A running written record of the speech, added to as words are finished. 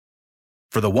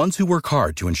For the ones who work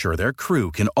hard to ensure their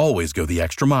crew can always go the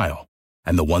extra mile,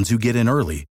 and the ones who get in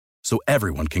early so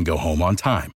everyone can go home on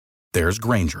time, there's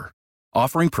Grainger,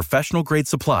 offering professional-grade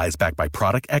supplies backed by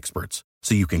product experts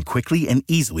so you can quickly and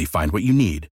easily find what you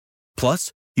need.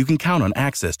 Plus, you can count on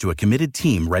access to a committed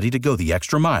team ready to go the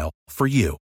extra mile for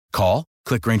you. Call,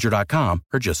 click Grainger.com,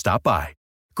 or just stop by.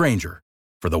 Grainger,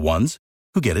 for the ones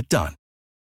who get it done.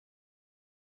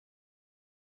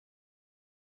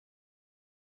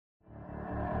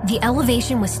 The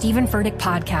Elevation with Stephen Furtick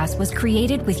podcast was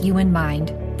created with you in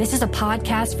mind. This is a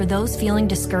podcast for those feeling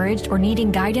discouraged or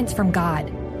needing guidance from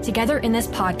God. Together in this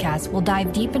podcast, we'll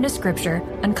dive deep into Scripture,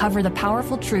 uncover the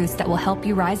powerful truths that will help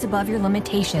you rise above your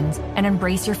limitations and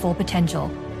embrace your full potential.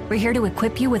 We're here to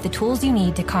equip you with the tools you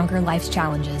need to conquer life's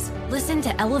challenges. Listen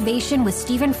to Elevation with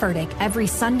Stephen Furtick every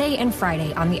Sunday and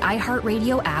Friday on the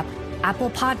iHeartRadio app,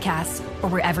 Apple Podcasts, or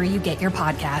wherever you get your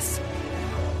podcasts.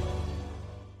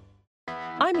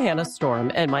 I'm Hannah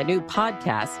Storm, and my new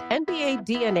podcast, NBA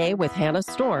DNA with Hannah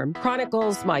Storm,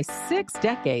 chronicles my 6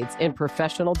 decades in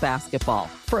professional basketball.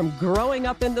 From growing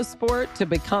up in the sport to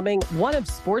becoming one of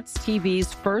sports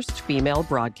TV's first female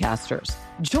broadcasters.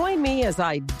 Join me as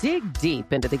I dig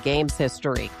deep into the game's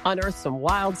history, unearth some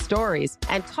wild stories,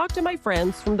 and talk to my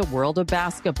friends from the world of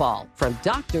basketball, from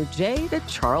Dr. J to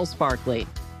Charles Barkley.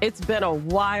 It's been a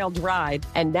wild ride,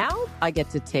 and now I get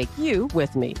to take you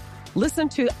with me. Listen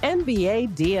to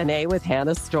NBA DNA with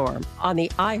Hannah Storm on the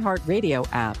iHeartRadio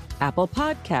app, Apple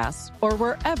Podcasts, or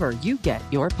wherever you get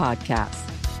your podcasts.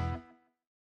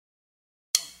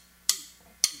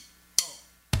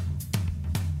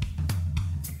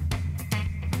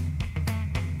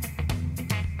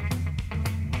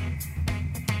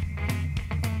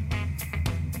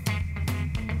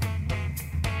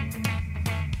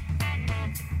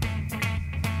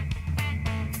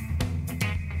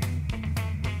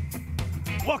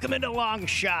 Welcome into Long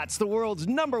Shots, the world's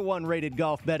 #1 rated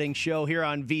golf betting show here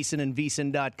on VSiN and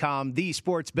VSiN.com, the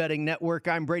sports betting network.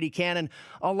 I'm Brady Cannon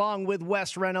along with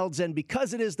Wes Reynolds, and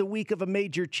because it is the week of a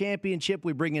major championship,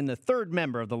 we bring in the third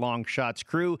member of the Long Shots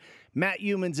crew. Matt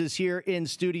Youmans is here in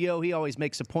studio. He always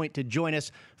makes a point to join us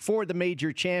for the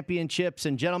major championships.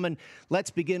 And gentlemen,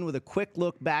 let's begin with a quick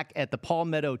look back at the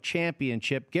Palmetto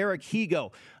Championship. Garrick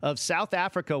Higgo of South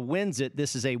Africa wins it.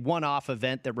 This is a one-off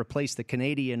event that replaced the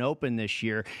Canadian Open this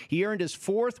year. He earned his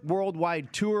 4th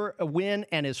Worldwide Tour win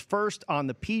and his first on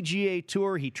the PGA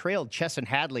Tour. He trailed Chesson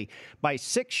Hadley by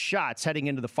 6 shots heading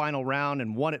into the final round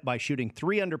and won it by shooting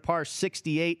 3 under par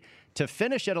 68 to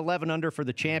finish at 11 under for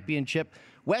the championship.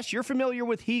 Wes, you're familiar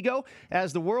with Higgo,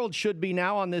 as the world should be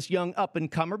now on this young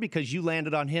up-and-comer, because you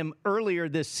landed on him earlier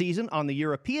this season on the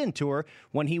European Tour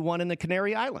when he won in the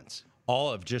Canary Islands.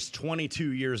 All of just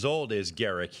 22 years old is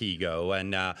Garrick Higgo,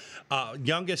 and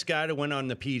youngest guy to win on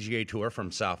the PGA Tour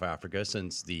from South Africa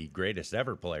since the greatest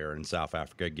ever player in South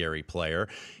Africa, Gary Player.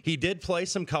 He did play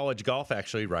some college golf,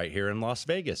 actually, right here in Las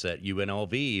Vegas at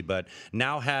UNLV, but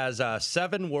now has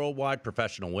 7 worldwide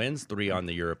professional wins, 3 on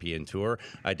the European Tour.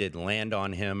 I did land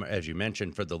on him, as you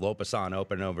mentioned, for the Lopesan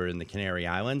Open over in the Canary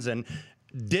Islands, and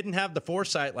didn't have the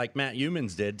foresight like Matt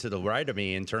Youmans did to the right of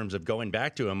me in terms of going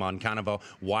back to him on kind of a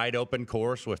wide open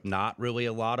course with not really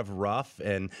a lot of rough,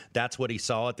 and that's what he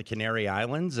saw at the Canary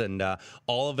Islands. And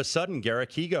all of a sudden, Garrick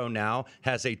Higgo now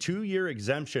has a 2-year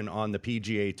exemption on the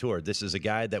PGA Tour. This is a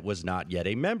guy that was not yet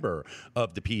a member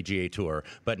of the PGA Tour,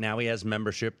 but now he has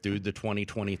membership through the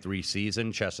 2023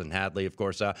 season. Chesson Hadley, of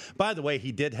course. By the way,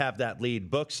 he did have that lead.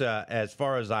 Books, as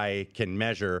far as I can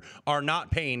measure, are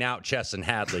not paying out Chesson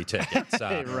Hadley tickets.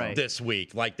 Right. This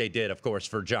week, like they did, of course,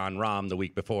 for Jon Rahm the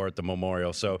week before at the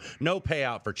Memorial. So no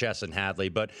payout for Chesson Hadley,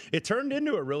 but it turned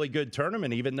into a really good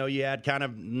tournament, even though you had kind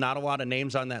of not a lot of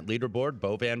names on that leaderboard.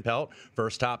 Bo Van Pelt,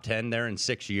 first top 10 there in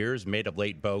 6 years, made a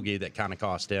late bogey that kind of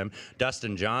cost him.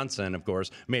 Dustin Johnson, of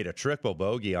course, made a triple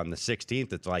bogey on the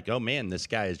 16th. It's like, oh man, this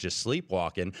guy is just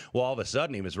sleepwalking. Well, all of a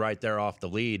sudden he was right there off the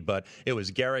lead, but it was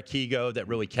Garrick Higgo that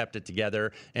really kept it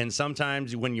together. And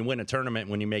sometimes when you win a tournament,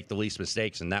 when you make the least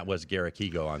mistakes, and that was Garrick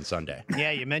Higgo on Sunday.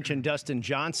 Yeah, you mentioned Dustin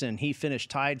Johnson. He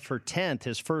finished tied for 10th,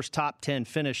 his first top 10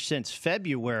 finish since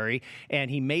February,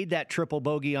 and he made that triple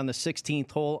bogey on the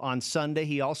 16th hole on Sunday.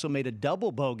 He also made a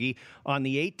double bogey on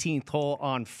the 18th hole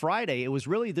on Friday. It was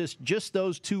really just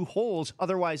those 2 holes.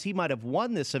 Otherwise, he might have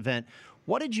won this event.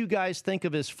 What did you guys think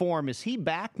of his form? Is he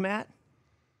back, Matt?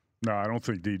 No, I don't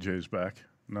think DJ's back.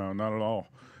 No, not at all.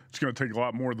 It's going to take a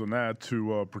lot more than that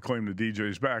to proclaim the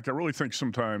DJ's back. I really think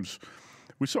sometimes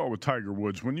we saw it with Tiger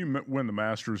Woods. When you win the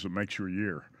Masters, it makes you a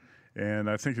year. And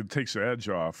I think it takes the edge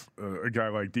off a guy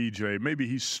like DJ. Maybe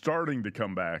he's starting to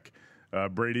come back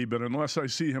Brady. But unless I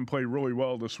see him play really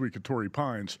well this week at Torrey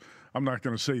Pines, I'm not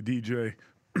going to say DJ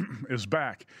is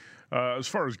back. As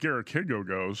far as Garrick Higo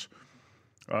goes,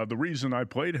 the reason I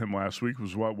played him last week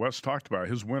was what Wes talked about.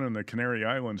 His win in the Canary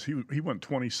Islands, he went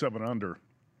 27 under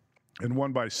and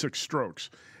won by 6 strokes.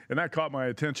 And that caught my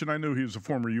attention. I knew he was a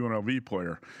former UNLV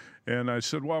player. And I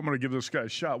said, well, I'm going to give this guy a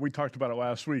shot. We talked about it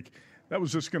last week. That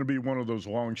was just going to be one of those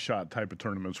long shot type of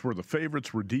tournaments where the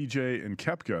favorites were DJ and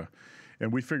Koepka,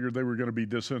 and we figured they were going to be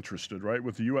disinterested, right?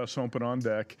 With the U.S. Open on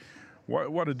deck,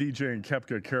 what do DJ and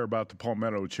Koepka care about the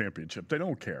Palmetto Championship? They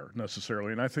don't care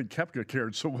necessarily, and I think Koepka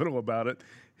cared so little about it,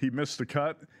 he missed the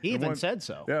cut. He even said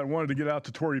so. Yeah, and wanted to get out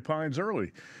to Torrey Pines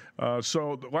early.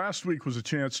 So last week was a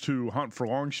chance to hunt for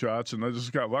long shots, and I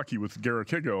just got lucky with Garrick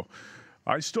Higo.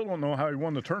 I still don't know how he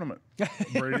won the tournament,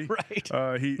 Brady.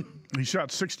 Right. He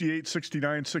shot 68,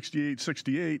 69, 68,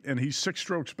 68, and he's 6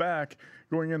 strokes back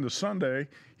going into Sunday.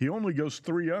 He only goes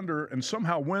 3 under and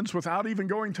somehow wins without even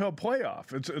going to a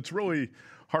playoff. It's really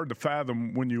hard to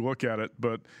fathom when you look at it,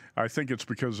 but I think it's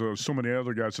because so many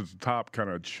other guys at the top kind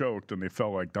of choked and they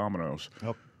fell like dominoes.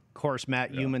 Of course,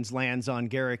 Matt Youmans lands on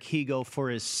Garrick Higo for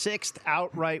his 6th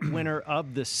outright winner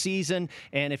of the season.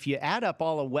 And if you add up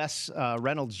all of Wes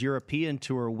Reynolds' European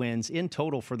Tour wins in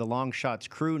total for the Long Shots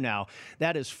crew now,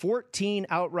 that is 14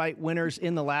 outright winners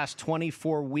in the last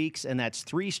 24 weeks, and that's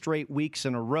 3 straight weeks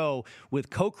in a row with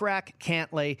Kokrak,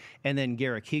 Cantlay, and then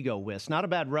Garrick Higo with. Not a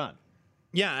bad run.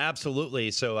 Yeah, absolutely.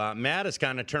 So Matt is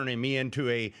kind of turning me into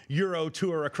a Euro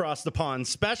Tour across the pond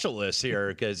specialist here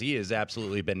because he has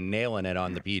absolutely been nailing it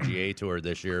on the PGA Tour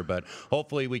this year. But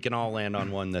hopefully we can all land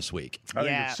on one this week. I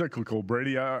think it's cyclical,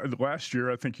 Brady. Last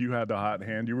year, I think you had the hot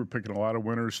hand. You were picking a lot of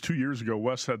winners. 2 years ago,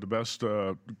 Wes had the best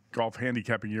golf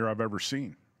handicapping year I've ever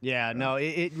seen. Yeah, no,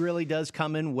 it really does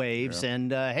come in waves. Yeah.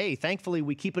 And, hey, thankfully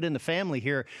we keep it in the family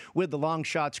here with the Long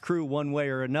Shots crew one way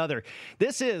or another.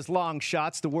 This is Long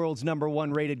Shots, the world's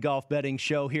 #1 rated golf betting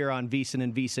show here on VSiN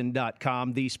and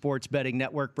VSiN.com, the sports betting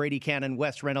network. Brady Cannon,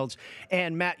 Wes Reynolds,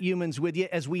 and Matt Youmans with you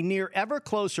as we near ever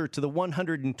closer to the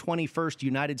 121st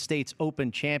United States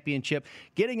Open Championship,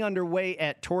 getting underway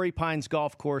at Torrey Pines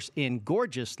Golf Course in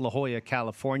gorgeous La Jolla,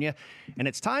 California. And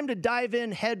it's time to dive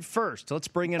in head first. Let's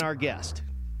bring in our guest.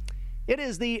 It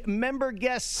is the member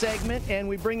guest segment, and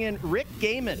we bring in Rick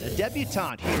Gehman, a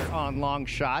debutante here on Long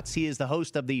Shots. He is the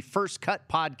host of the First Cut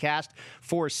podcast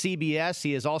for CBS.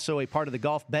 He is also a part of the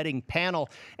golf betting panel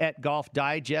at Golf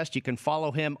Digest. You can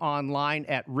follow him online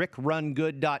at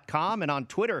rickrungood.com and on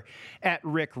Twitter at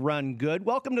rickrungood.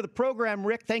 Welcome to the program,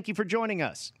 Rick. Thank you for joining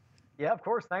us. Yeah, of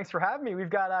course. Thanks for having me. We've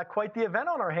got quite the event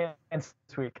on our hands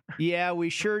this week. Yeah,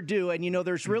 we sure do. And, you know,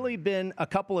 there's really been a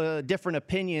couple of different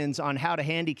opinions on how to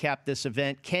handicap this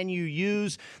event. Can you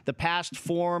use the past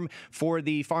form for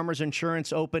the Farmers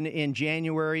Insurance Open in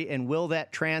January, and will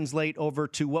that translate over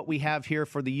to what we have here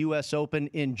for the U.S. Open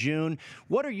in June?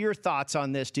 What are your thoughts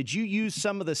on this? Did you use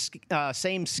some of the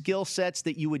same skill sets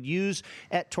that you would use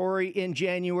at Torrey in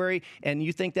January, and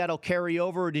you think that'll carry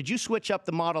over, or did you switch up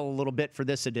the model a little bit for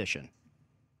this edition?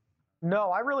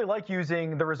 No, I really like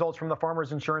using the results from the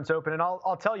Farmers Insurance Open, and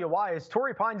I'll tell you why. Is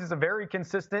Torrey Pines is a very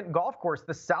consistent golf course.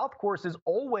 The South course is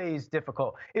always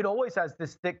difficult. It always has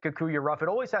this thick Kikuyu rough. It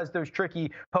always has those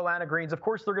tricky Poa annua greens. Of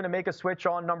course, they're going to make a switch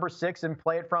on number 6 and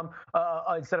play it from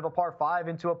instead of a par 5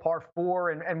 into a par 4,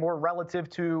 and more relative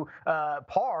to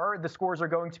par, the scores are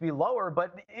going to be lower.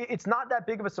 But it's not that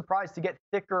big of a surprise to get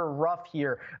thicker rough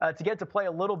here, to get to play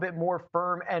a little bit more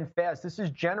firm and fast. This is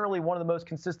generally one of the most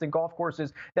consistent golf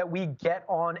courses that we get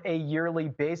on a yearly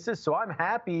basis. So I'm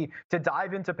happy to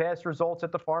dive into past results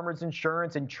at the Farmers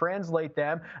Insurance and translate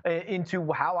them into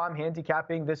how I'm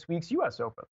handicapping this week's U.S.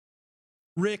 Open.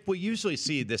 Rick, we usually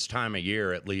see this time of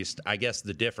year, at least, I guess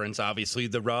the difference, obviously,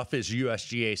 the rough is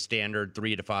USGA standard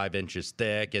 3 to 5 inches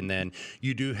thick, and then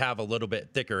you do have a little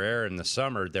bit thicker air in the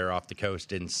summer there off the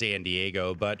coast in San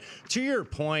Diego. But to your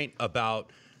point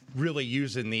about really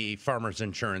using the Farmers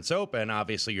Insurance Open,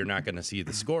 obviously you're not going to see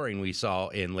the scoring we saw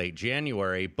in late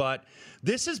January, but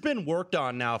this has been worked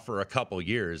on now for a couple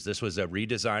years. This was a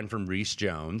redesign from Reese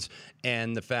Jones,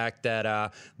 and the fact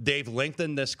that they've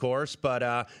lengthened this course,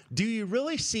 but do you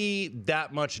really see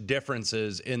that much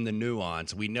differences in the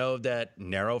nuance? We know that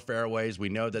narrow fairways, we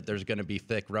know that there's going to be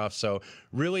thick rough, so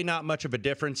really not much of a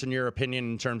difference in your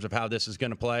opinion in terms of how this is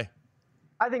going to play?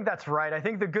 I think that's right. I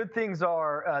think the good things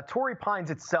are Torrey Pines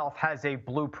itself has a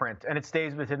blueprint, and it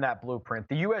stays within that blueprint.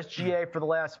 The USGA for the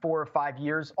last 4 or 5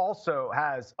 years also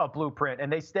has a blueprint,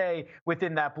 and they stay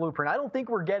within that blueprint. I don't think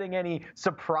we're getting any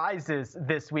surprises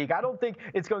this week. I don't think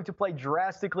it's going to play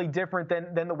drastically different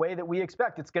than the way that we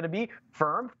expect. It's going to be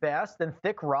firm, fast, and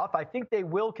thick rough. I think they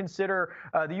will consider,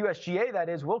 the USGA that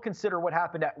is, will consider what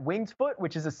happened at Winged Foot,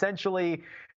 which is essentially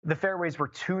the fairways were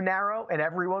too narrow and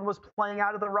everyone was playing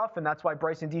out of the rough, and that's why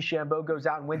Bryson DeChambeau goes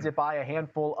out and wins it by a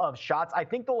handful of shots. I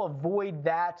think they'll avoid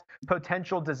that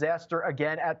potential disaster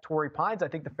again at Torrey Pines. I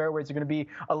think the fairways are going to be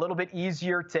a little bit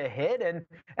easier to hit, and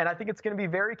I think it's going to be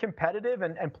very competitive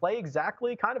and play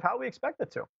exactly kind of how we expect it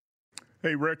to.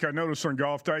 Hey, Rick, I noticed on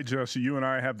Golf Digest you and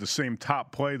I have the same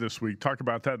top play this week. Talk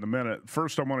about that in a minute.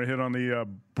 First, I want to hit on the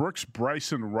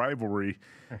Brooks-Bryson rivalry.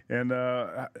 And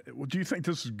do you think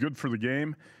this is good for the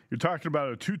game? You're talking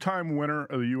about a two-time winner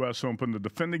of the U.S. Open, the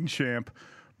defending champ,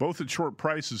 both at short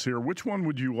prices here. Which one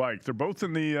would you like? They're both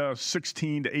in the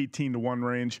 16 to 18 to 1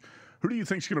 range. Who do you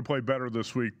think is going to play better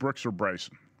this week, Brooks or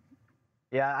Bryson?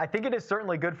 Yeah, I think it is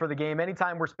certainly good for the game.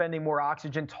 Anytime we're spending more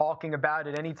oxygen talking about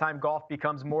it, anytime golf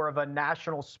becomes more of a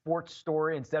national sports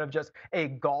story instead of just a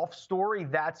golf story,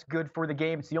 that's good for the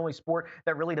game. It's the only sport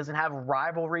that really doesn't have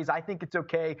rivalries. I think it's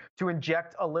okay to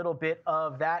inject a little bit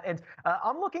of that. And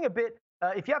I'm looking a bit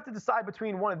if you have to decide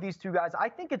between one of these two guys, I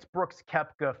think it's Brooks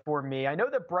Koepka for me. I know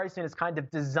that Bryson is kind of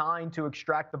designed to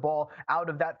extract the ball out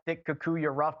of that thick Kikuyu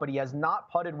rough, but he has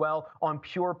not putted well on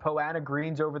pure Poana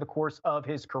greens over the course of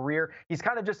his career. He's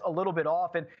kind of just a little bit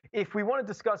off. And if we want to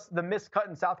discuss the missed cut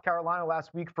in South Carolina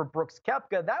last week for Brooks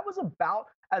Koepka, that was about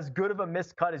as good of a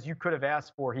miscut as you could have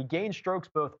asked for. He gained strokes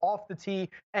both off the tee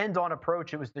and on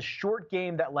approach. It was the short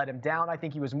game that let him down. I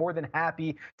think he was more than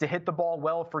happy to hit the ball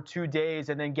well for 2 days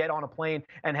and then get on a plane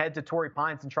and head to Torrey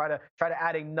Pines and try to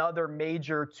add another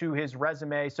major to his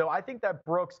resume. So I think that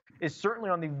Brooks is certainly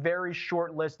on the very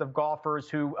short list of golfers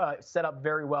who set up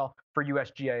very well for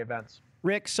USGA events.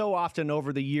 Rick, so often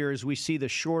over the years, we see the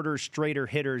shorter, straighter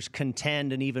hitters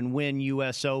contend and even win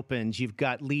U.S. Opens. You've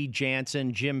got Lee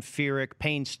Janzen, Jim Furyk,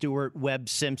 Payne Stewart, Webb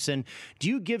Simpson. Do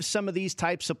you give some of these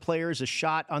types of players a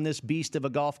shot on this beast of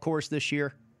a golf course this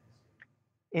year?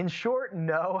 In short,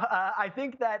 no. I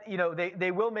think that,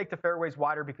 they will make the fairways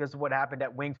wider because of what happened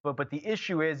at Winged Foot. But the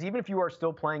issue is, even if you are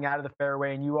still playing out of the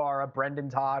fairway and you are a Brendan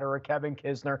Todd or a Kevin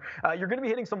Kisner, you're going to be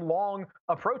hitting some long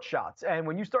approach shots. And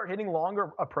when you start hitting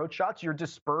longer approach shots, your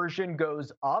dispersion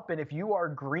goes up. And if you are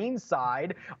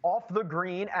greenside off the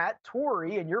green at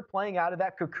Torrey and you're playing out of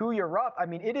that Kikuyu rough, I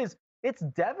mean, it's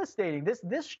devastating.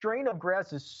 This strain of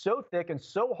grass is so thick and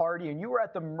so hardy, and you are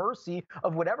at the mercy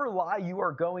of whatever lie you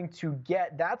are going to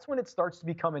get. That's when it starts to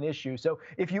become an issue. So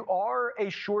if you are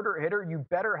a shorter hitter, you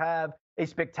better have a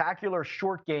spectacular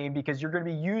short game because you're going to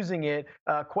be using it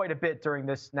quite a bit during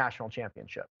this national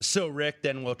championship. So, Rick,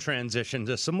 then we'll transition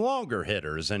to some longer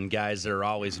hitters and guys that are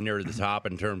always near the top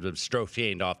in terms of strokes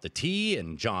gained off the tee.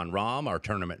 And Jon Rahm, our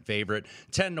tournament favorite,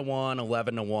 10 to 1,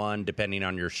 11 to 1, depending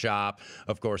on your shop.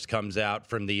 Of course, comes out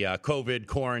from the COVID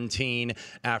quarantine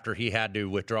after he had to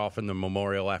withdraw from the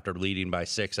Memorial after leading by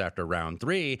 6 after round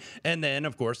 3. And then,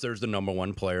 of course, there's the number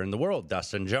 1 player in the world,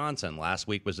 Dustin Johnson. Last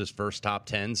week was his first top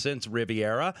 10 since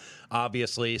Riviera.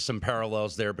 Obviously, some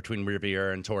parallels there between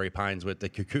Riviera and Torrey Pines with the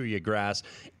Kikuyu grass.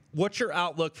 What's your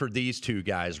outlook for these two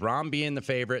guys? Rahm being the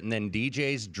favorite, and then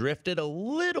DJ's drifted a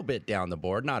little bit down the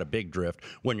board, not a big drift,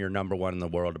 when you're number 1 in the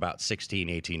world, about 16,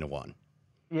 18 to 1.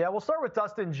 Yeah, we'll start with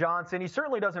Dustin Johnson. He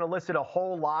certainly doesn't elicit a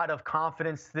whole lot of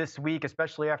confidence this week,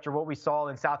 especially after what we saw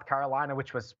in South Carolina,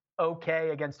 which was okay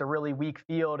against a really weak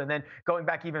field. And then going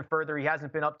back even further, he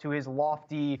hasn't been up to his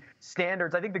lofty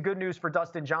standards. I think the good news for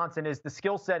Dustin Johnson is the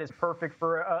skill set is perfect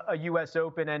for a U.S.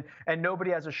 Open, and nobody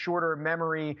has a shorter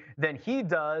memory than he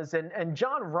does. And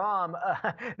Jon Rahm,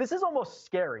 this is almost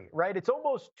scary, right? It's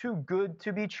almost too good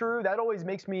to be true. That always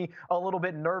makes me a little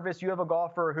bit nervous. You have a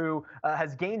golfer who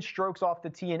has gained strokes off the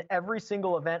tee in every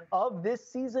single event of this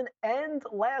season and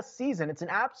last season. It's an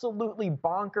absolutely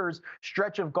bonkers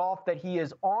stretch of golf that he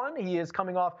is on. He is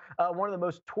coming off one of the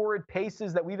most torrid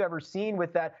paces that we've ever seen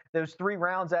with those 3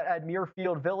 rounds at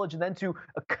Muirfield Village, and then to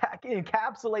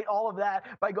encapsulate all of that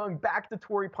by going back to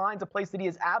Torrey Pines, a place that he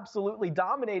has absolutely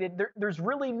dominated. There's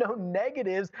really no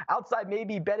negatives outside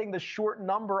maybe betting the short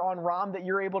number on Rahm that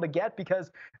you're able to get,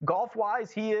 because golf-wise,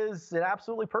 he is an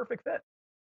absolutely perfect fit.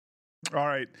 All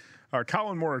right.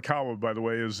 Colin Morikawa, by the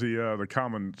way, is the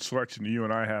common selection that you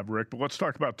and I have, Rick. But let's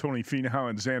talk about Tony Finau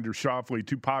and Xander Schauffele,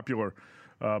 2 popular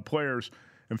players.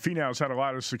 And Finau's had a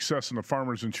lot of success in the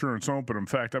Farmers Insurance Open. In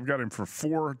fact, I've got him for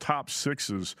 4 top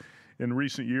 6s in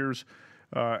recent years.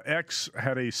 X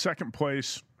had a second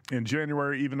place in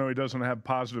January, even though he doesn't have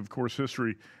positive course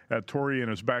history at Torrey in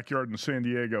his backyard in San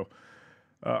Diego.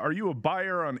 Are you a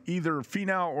buyer on either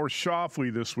Finau or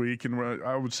Schauffele this week? And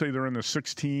I would say they're in the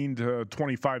 16 to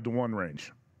 25 to 1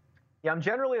 range. Yeah, I'm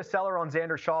generally a seller on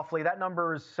Xander Schauffele. That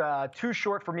number's too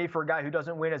short for me for a guy who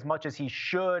doesn't win as much as he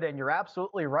should. And you're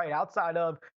absolutely right. Outside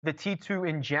of the T2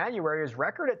 in January, his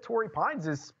record at Torrey Pines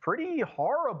is pretty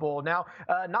horrible. Now,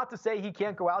 not to say he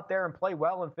can't go out there and play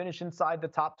well and finish inside the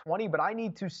top 20, but I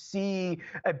need to see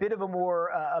a bit of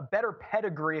a better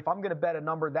pedigree if I'm going to bet a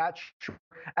number that short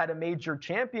at a major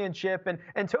championship.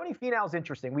 And Tony Finau's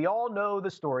interesting. We all know the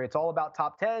story. It's all about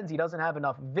top 10s. He doesn't have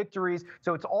enough victories,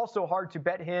 so it's also hard to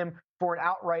bet him for an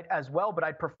outright as well. But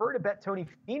I'd prefer to bet Tony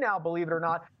Finau, believe it or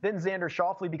not, than Xander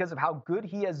Schauffele because of how good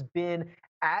he has been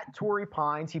at Torrey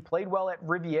Pines. He played well at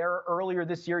Riviera earlier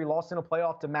this year. He lost in a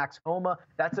playoff to Max Homa.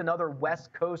 That's another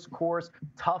West Coast course,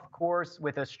 tough course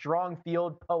with a strong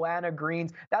field, Poana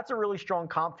greens. That's a really strong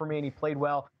comp for me, and he played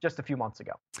well just a few months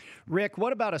ago. Rick,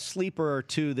 what about a sleeper or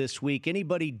two this week?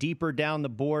 Anybody deeper down the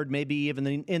board, maybe even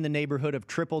in the neighborhood of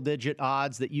triple-digit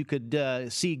odds that you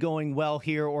could see going well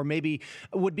here, or maybe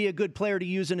would be a good player to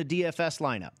use in a DFS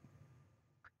lineup?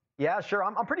 Yeah, sure.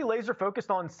 I'm pretty laser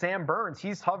focused on Sam Burns.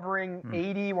 He's hovering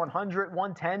 80, 100,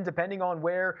 110, depending on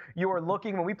where you are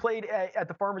looking. When we played at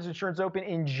the Farmers Insurance Open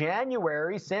in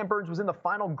January, Sam Burns was in the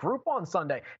final group on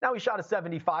Sunday. Now he shot a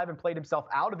 75 and played himself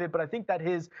out of it, but I think that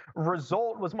his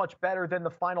result was much better than the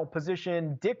final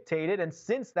position dictated. And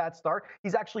since that start,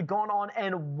 he's actually gone on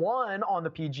and won on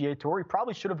the PGA Tour. He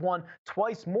probably should have won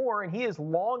twice more, and he is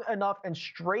long enough and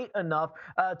straight enough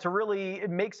to really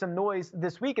make some noise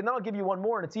this week. And then I'll give you one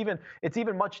more, and it's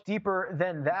even much deeper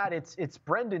than that. It's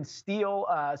Brendan Steele.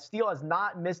 Steele has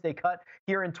not missed a cut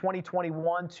here in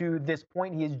 2021 to this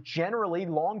point. He is generally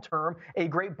long-term a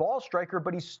great ball striker,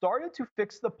 but he started to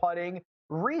fix the putting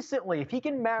recently. If he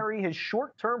can marry his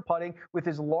short-term putting with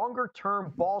his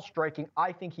longer-term ball striking,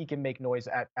 I think he can make noise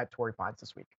at Torrey Pines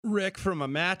this week. Rick, from a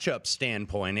matchup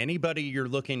standpoint, anybody you're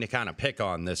looking to kind of pick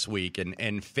on this week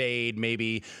and fade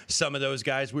maybe some of those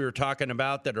guys we were talking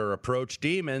about that are approach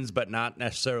demons, but not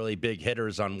necessarily big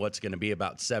hitters on what's going to be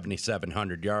about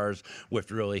 7,700 yards with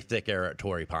really thick air at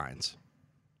Torrey Pines?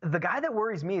 The guy that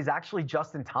worries me is actually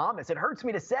Justin Thomas. It hurts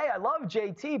me to say I love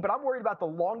JT, but I'm worried about the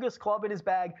longest club in his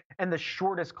bag and the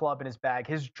shortest club in his bag.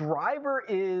 His driver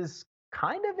is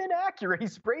kind of inaccurate. He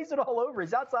sprays it all over.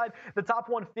 He's outside the top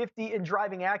 150 in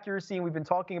driving accuracy, and we've been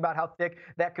talking about how thick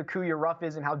that Kikuyu rough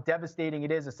is and how devastating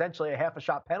it is, essentially a half a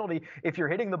shot penalty if you're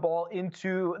hitting the ball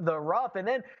into the rough. And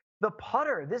then the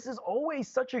putter, this is always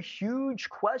such a huge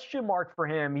question mark for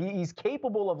him. He's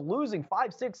capable of losing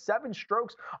 5, 6, 7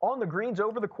 strokes on the greens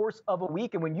over the course of a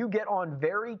week. And when you get on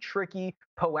very tricky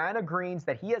Poana greens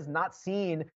that he has not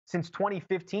seen since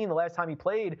 2015, the last time he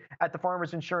played at the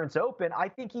Farmers Insurance Open, I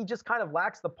think he just kind of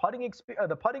lacks the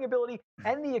putting ability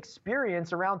and the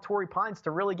experience around Torrey Pines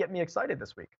to really get me excited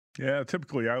this week. Yeah,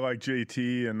 typically I like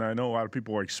JT, and I know a lot of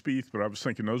people like Spieth, but I was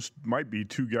thinking those might be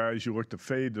two guys you look to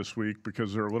fade this week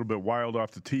because they're a little bit wild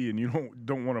off the tee, and you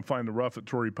don't want to find the rough at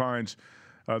Torrey Pines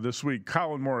this week.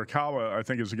 Colin Morikawa, I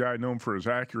think, is a guy known for his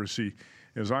accuracy.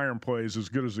 His iron play is as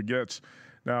good as it gets.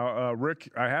 Now,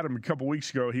 Rick, I had him a couple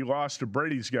weeks ago. He lost to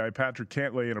Brady's guy, Patrick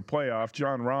Cantlay, in a playoff.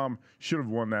 John Rahm should have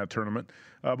won that tournament.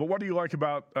 But what do you like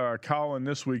about Colin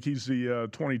this week? He's the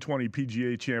 2020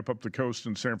 PGA champ up the coast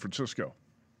in San Francisco.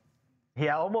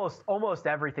 Yeah, almost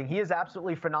everything. He is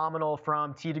absolutely phenomenal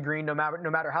from tee to green, no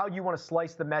matter how you want to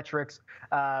slice the metrics.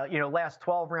 Last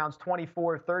 12 rounds,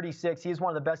 24, 36. He is one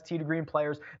of the best tee to green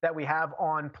players that we have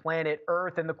on planet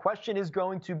Earth. And the question is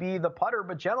going to be the putter.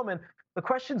 But gentlemen, the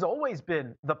question's always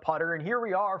been the putter, and here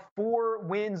we are 4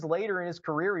 wins later in his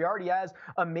career. He already has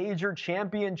a major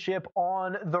championship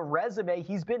on the resume.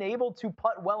 He's been able to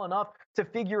putt well enough to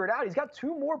figure it out. He's got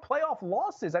 2 more playoff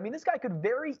losses. I mean, this guy could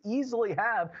very easily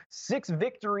have 6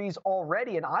 victories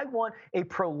already, and I want a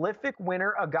prolific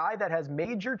winner, a guy that has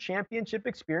major championship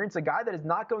experience, a guy that is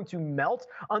not going to melt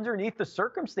underneath the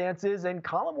circumstances, and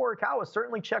Colin Morikawa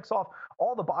certainly checks off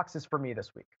all the boxes for me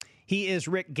this week. He is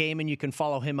Rick Gehman. You can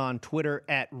follow him on Twitter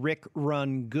at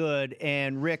RickRunGood.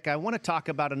 And Rick, I want to talk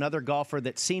about another golfer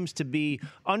that seems to be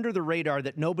under the radar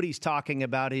that nobody's talking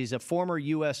about. He's a former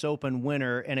U.S. Open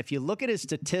winner. And if you look at his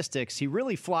statistics, he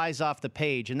really flies off the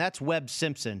page, and that's Webb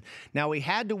Simpson. Now, he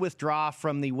had to withdraw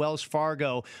from the Wells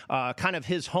Fargo, kind of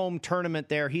his home tournament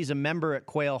there. He's a member at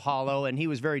Quail Hollow, and he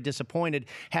was very disappointed,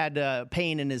 had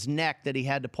pain in his neck that he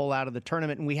had to pull out of the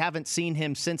tournament. And we haven't seen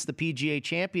him since the PGA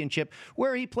Championship,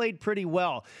 where he played pretty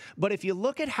well. But if you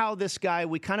look at how this this guy,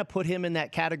 we kind of put him in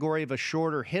that category of a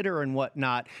shorter hitter and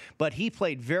whatnot, but he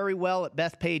played very well at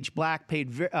Bethpage Black,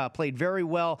 played very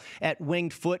well at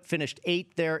Winged Foot, finished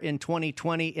 8th there in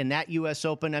 2020 in that U.S.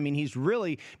 Open. I mean, he's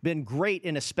really been great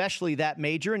in especially that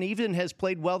major, and even has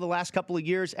played well the last couple of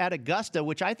years at Augusta,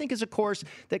 which I think is a course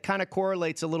that kind of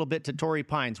correlates a little bit to Torrey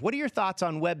Pines. What are your thoughts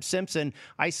on Webb Simpson?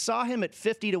 I saw him at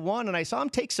 50-1, and I saw him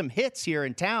take some hits here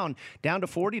in town, down to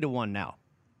 40-1 now.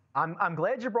 I'm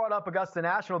glad you brought up Augusta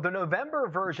National. The November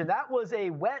version, that was a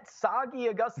wet, soggy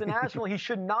Augusta National. He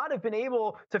should not have been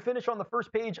able to finish on the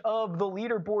first page of the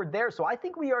leaderboard there. So I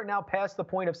think we are now past the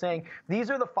point of saying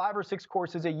these are the 5 or 6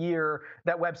 courses a year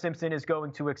that Webb Simpson is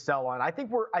going to excel on. I think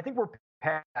we're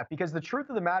past, because the truth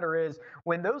of the matter is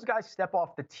when those guys step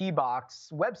off the tee box,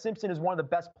 Webb Simpson is one of the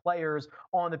best players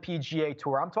on the PGA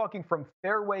Tour. I'm talking from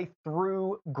fairway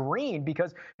through green,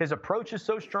 because his approach is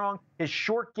so strong, his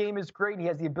short game is great, and he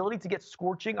has the ability to get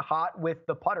scorching hot with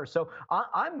the putter. So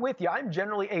I'm with you. I'm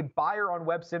generally a buyer on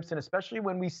Webb Simpson, especially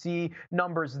when we see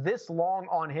numbers this long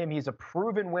on him. He's a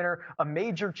proven winner, a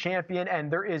major champion,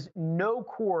 and there is no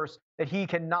course that he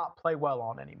cannot play well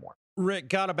on anymore. Rick,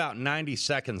 got about 90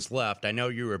 seconds left. I know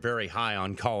you were very high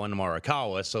on Colin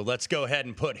Morikawa, so let's go ahead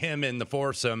and put him in the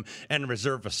foursome and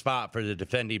reserve a spot for the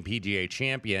defending PGA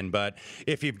champion. But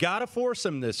if you've got a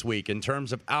foursome this week in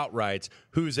terms of outrights,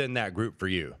 who's in that group for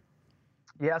you?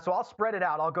 Yeah, so I'll spread it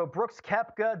out. I'll go Brooks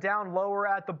Koepka down lower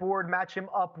at the board, match him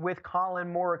up with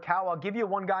Colin Morikawa. I'll give you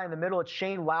one guy in the middle. It's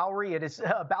Shane Lowry. It is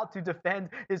about to defend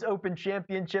his Open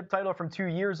Championship title from 2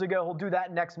 years ago. He'll do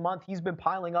that next month. He's been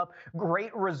piling up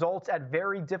great results at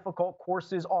very difficult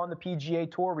courses on the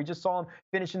PGA Tour. We just saw him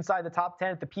finish inside the top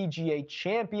 10 at the PGA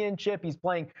Championship. He's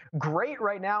playing great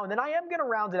right now. And then I am going to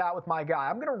round it out with my guy.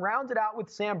 I'm going to round it out with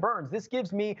Sam Burns. This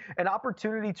gives me an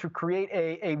opportunity to create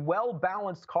a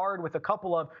well-balanced card with a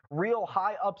couple of real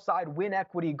high upside win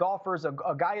equity golfers, a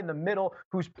guy in the middle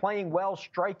who's playing well,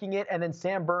 striking it, and then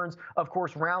Sam Burns, of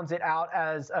course, rounds it out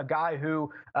as a guy who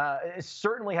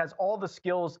certainly has all the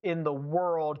skills in the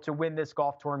world to win this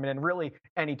golf tournament and really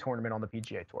any tournament on the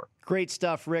PGA Tour. Great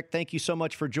stuff, Rick. Thank you so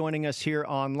much for joining us here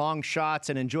on Long Shots,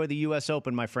 and enjoy the U.S.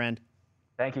 Open, my friend.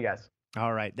 Thank you, guys.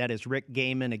 All right, that is Rick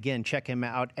Gehman. Again, check him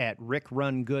out at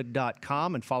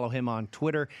rickrungood.com and follow him on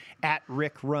Twitter at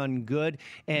rickrungood.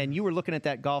 And you were looking at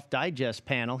that Golf Digest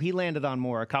panel. He landed on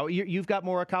Morikawa. You've got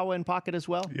Morikawa in pocket as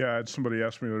well? Yeah, I had somebody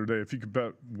ask me the other day, if you could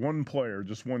bet one player,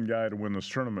 just one guy to win this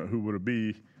tournament, who would it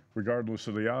be, regardless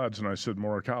of the odds? And I said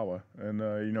Morikawa. And,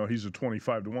 he's a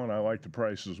 25-1. I like the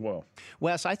price as well.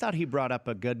 Wes, I thought he brought up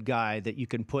a good guy that you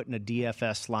can put in a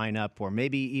DFS lineup, or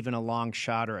maybe even a long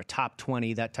shot or a top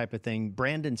 20, that type of thing.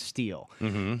 Brandon Steele.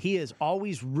 Mm-hmm. He is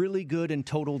always really good in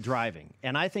total driving.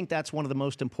 And I think that's one of the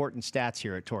most important stats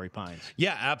here at Torrey Pines.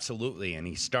 Yeah, absolutely. And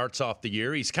he starts off the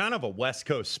year. He's kind of a West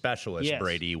Coast specialist, yes.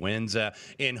 Brady. He wins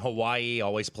in Hawaii,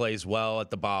 always plays well at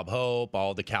the Bob Hope,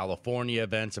 all the California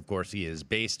events. Of course, he is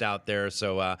based out there.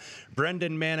 So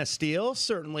Brendan Manisteel,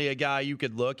 certainly a guy you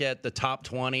could look at the top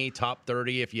 20, top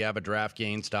 30 if you have a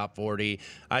DraftKings, top 40.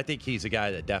 I think he's a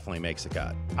guy that definitely makes the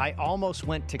cut. I almost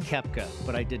went to Koepka,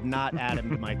 but I did not add him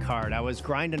to my card. I was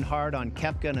grinding hard on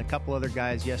Koepka and a couple other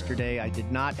guys yesterday. I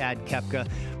did not add Koepka,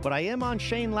 but I am on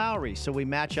Shane Lowry, so we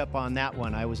match up on that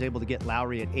one. I was able to get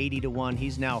Lowry at 80-1.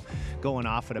 He's now going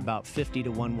off at about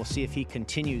 50-1. We'll see if he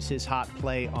continues his hot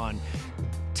play on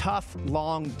tough,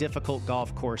 long, difficult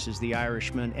golf courses, the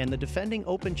Irishman, and the defending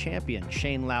Open champion,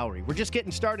 Shane Lowry. We're just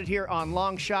getting started here on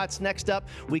Long Shots. Next up,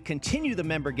 we continue the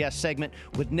member guest segment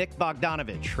with Nick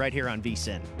Bogdanovich right here on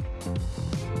VSiN.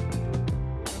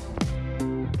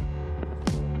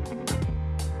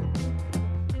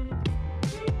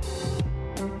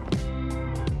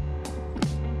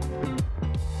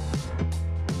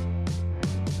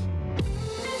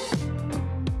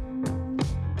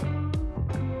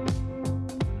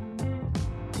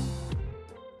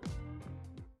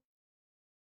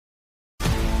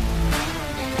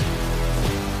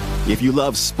 If you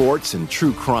love sports and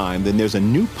true crime, then there's a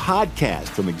new podcast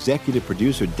from executive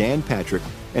producer Dan Patrick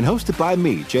and hosted by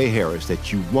me, Jay Harris,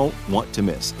 that you won't want to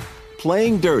miss.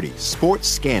 Playing Dirty: Sports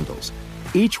Scandals.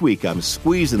 Each week, I'm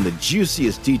squeezing the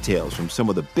juiciest details from some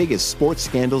of the biggest sports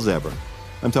scandals ever.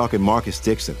 I'm talking Marcus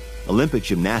Dixon, Olympic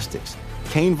gymnastics,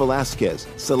 Cain Velasquez,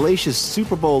 salacious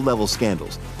Super Bowl-level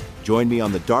scandals. Join me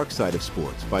on the dark side of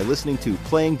sports by listening to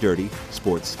Playing Dirty: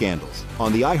 Sports Scandals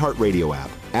on the iHeartRadio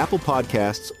app, Apple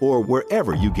Podcasts, or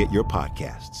wherever you get your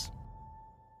podcasts.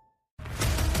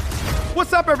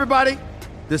 What's up, everybody?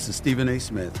 This is Stephen A.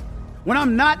 Smith. When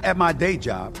I'm not at my day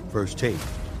job, First Take,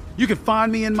 you can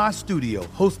find me in my studio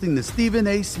hosting the Stephen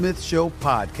A. Smith Show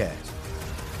podcast.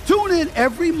 Tune Tune in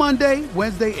every Monday,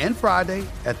 Wednesday, and Friday,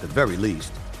 at the very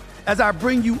least, as I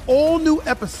bring you all new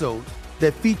episodes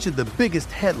that feature the biggest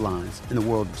headlines in the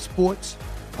world of sports,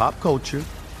 pop culture,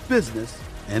 business,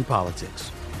 and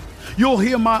politics. You'll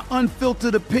hear my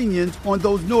unfiltered opinions on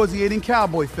those nauseating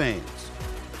Cowboy fans,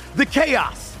 the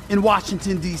chaos in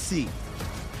Washington, D.C.,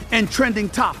 and trending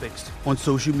topics on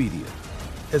social media,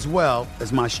 as well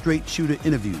as my straight-shooter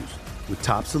interviews with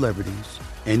top celebrities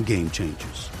and game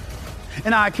changers.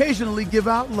 And I occasionally give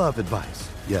out love advice.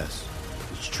 Yes,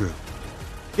 it's true.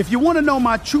 If you want to know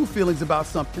my true feelings about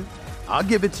something, I'll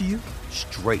give it to you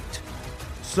straight.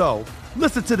 So,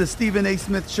 listen to the Stephen A.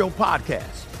 Smith Show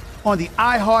podcast on the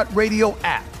iHeartRadio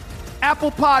app,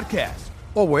 Apple Podcasts,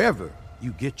 or wherever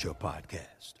you get your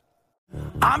podcast.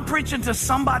 I'm preaching to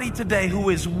somebody today who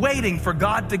is waiting for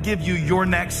God to give you your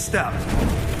next step.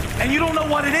 And you don't know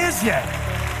what it is yet.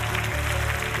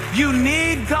 You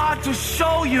need God to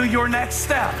show you your next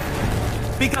step.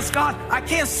 Because God, I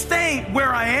can't stay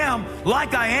where I am,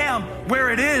 like I am, where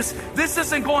it is. This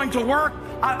isn't going to work.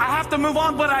 I have to move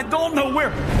on, but I don't know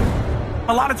where.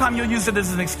 A lot of time you'll use it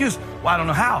as an excuse. Well, I don't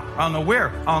know how. I don't know where.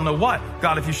 I don't know what.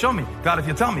 God, if you show me. God, if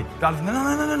you tell me. God, if...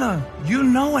 No. You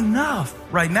know enough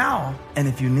right now. And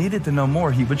if you needed to know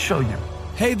more, he would show you.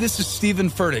 Hey, this is Stephen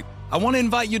Furtick. I want to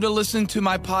invite you to listen to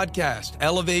my podcast,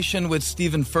 Elevation with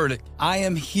Stephen Furtick. I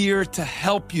am here to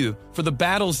help you for the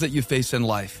battles that you face in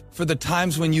life, for the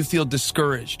times when you feel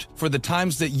discouraged, for the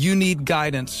times that you need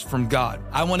guidance from God.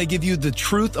 I want to give you the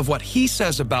truth of what he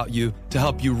says about you to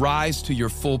help you rise to your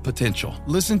full potential.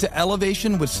 Listen to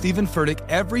Elevation with Stephen Furtick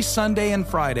every Sunday and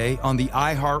Friday on the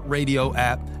iHeartRadio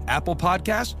app, Apple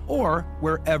Podcasts, or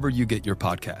wherever you get your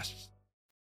podcasts.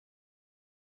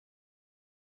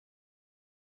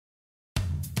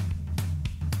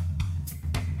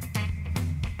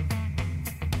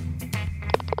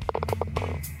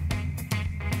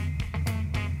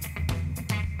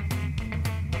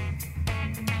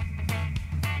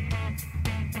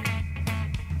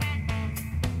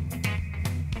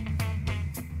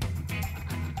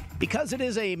 Because it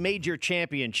is a major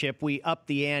championship, we up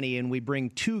the ante and we bring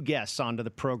two guests onto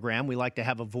the program. We like to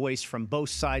have a voice from both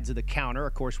sides of the counter.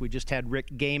 Of course, we just had Rick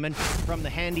Gehman from the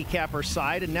handicapper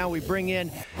side, and now we bring in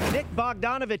Nick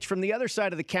Bogdanovich from the other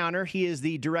side of the counter. He is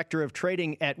the director of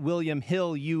trading at William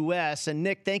Hill US. And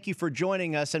Nick, thank you for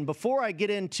joining us. And before I get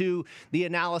into the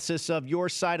analysis of your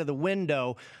side of the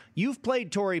window, you've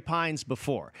played Torrey Pines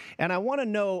before, and I want to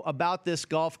know about this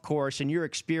golf course and your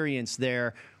experience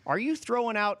there. Are you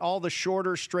throwing out all the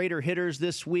shorter, straighter hitters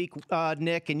this week,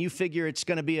 Nick, and you figure it's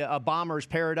going to be a bomber's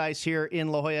paradise here in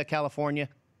La Jolla, California?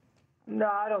 No,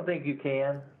 I don't think you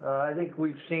can. I think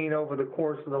we've seen over the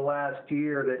course of the last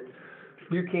year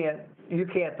that you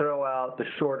can't throw out the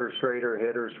shorter, straighter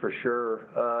hitters for sure.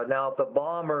 Now, if the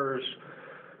bombers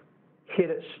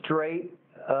hit it straight,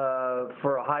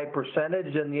 for a high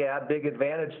percentage, and yeah, big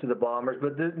advantage to the bombers.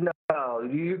 But no,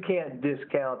 you can't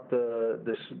discount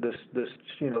the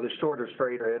shorter,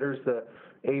 straighter hitters, the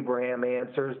Abraham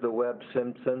Answers, the Webb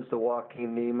Simpsons, the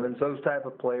Joaquin Niemans, those type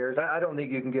of players. I don't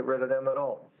think you can get rid of them at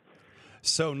all.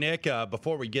 So, Nick,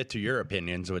 before we get to your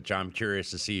opinions, which I'm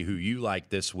curious to see who you like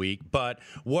this week, but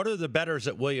what are the bettors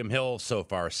at William Hill so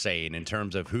far saying in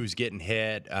terms of who's getting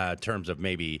hit, in terms of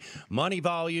maybe money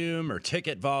volume or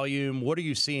ticket volume? What are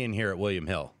you seeing here at William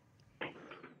Hill?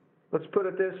 Let's put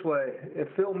it this way. If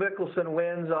Phil Mickelson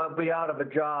wins, I'll be out of a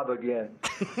job again.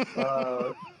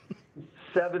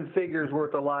 7 figures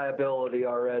worth of liability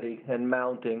already and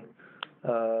mounting.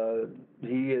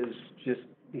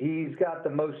 He's got the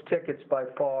most tickets by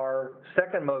far,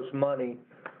 second most money.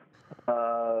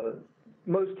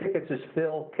 Most tickets is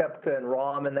Phil, Koepka, and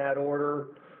Rahm in that order,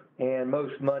 and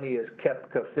most money is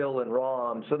Koepka, Phil, and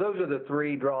Rahm. So those are the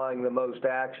 3 drawing the most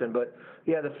action. But,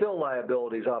 yeah, the Phil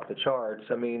liability is off the charts.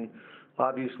 I mean,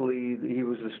 obviously he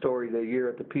was the story of the year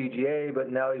at the PGA,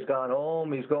 but now he's gone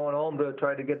home. He's going home to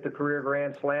try to get the career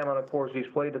Grand Slam, and, of course, he's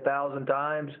played 1,000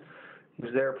 times. He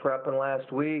was there prepping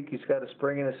last week. He's got a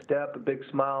spring in his step, a big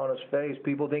smile on his face.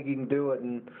 People think he can do it,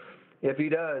 and if he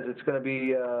does, it's going to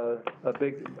be a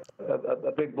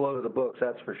big blow to the books,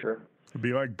 that's for sure. It'd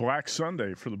be like Black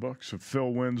Sunday for the books if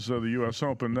Phil wins the U.S.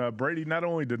 Open. Brady, not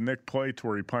only did Nick play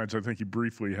Torrey Pines, I think he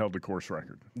briefly held the course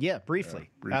record. Yeah, briefly.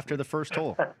 After the first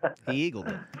hole. He eagled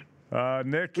it.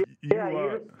 Nick,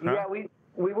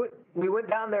 we went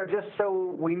down there just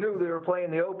so we knew they were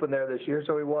playing the Open there this year.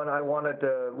 So we went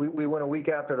a week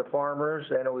after the Farmers,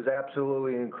 and it was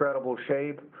absolutely incredible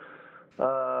shape.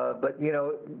 But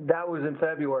that was in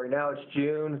February. Now it's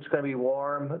June. It's going to be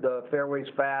warm. The fairway's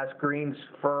fast, greens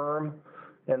firm,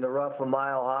 and the rough a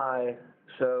mile high.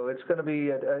 So it's going to be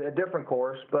a different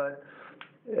course. But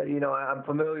I'm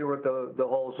familiar with the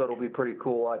holes, so it'll be pretty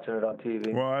cool watching it on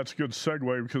TV. Well, that's a good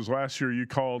segue because last year you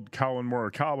called Colin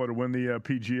Morikawa to win the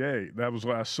PGA. That was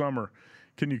last summer.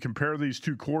 Can you compare these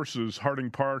two courses,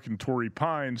 Harding Park and Torrey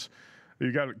Pines?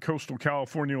 You got a coastal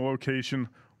California location,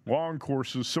 long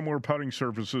courses, similar putting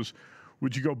surfaces.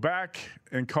 Would you go back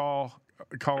and call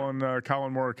Colin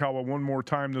Morikawa one more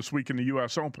time this week in the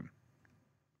U.S. Open?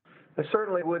 I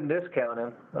certainly wouldn't discount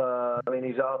him.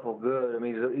 He's awful good.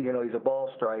 He's a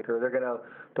ball striker.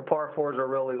 The par fours are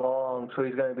really long, so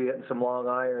he's going to be hitting some long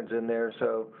irons in there.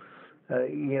 So,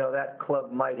 that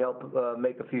club might help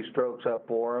make a few strokes up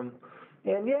for him.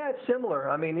 And yeah, it's similar.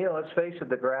 Let's face it,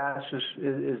 the grass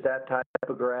is that type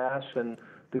of grass, and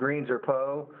the greens are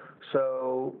Poe.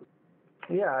 So,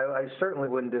 yeah, I certainly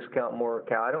wouldn't discount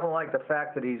Morikawa. I don't like the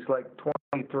fact that he's like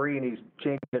 23 and he's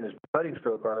changing his putting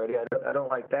stroke already. I don't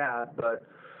like that, but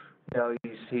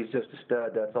he's just a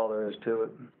stud. That's all there is to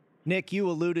it. Nick, you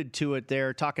alluded to it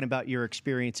there, talking about your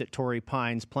experience at Torrey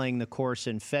Pines, playing the course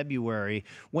in February.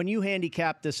 When you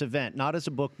handicap this event, not as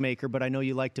a bookmaker, but I know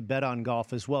you like to bet on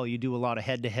golf as well. You do a lot of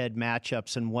head-to-head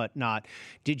matchups and whatnot.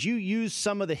 Did you use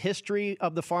some of the history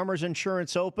of the Farmers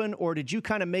Insurance Open, or did you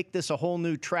kind of make this a whole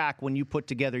new track when you put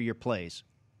together your plays?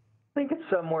 I think it's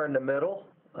somewhere in the middle.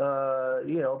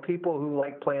 People who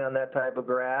like playing on that type of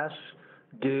grass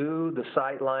do. The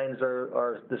sight lines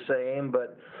are the same,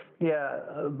 but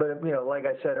like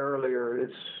I said earlier,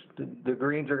 it's the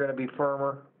greens are going to be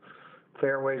firmer,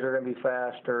 fairways are going to be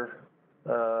faster,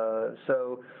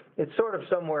 so it's sort of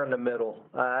somewhere in the middle.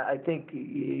 I think,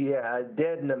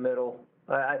 dead in the middle.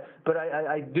 But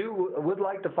I would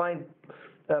like to find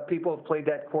people who've played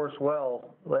that course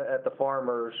well at the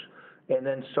Farmers, and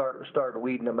then start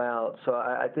weeding them out. So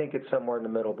I think it's somewhere in the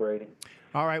middle, Brady.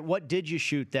 All right, what did you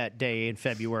shoot that day in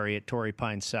February at Torrey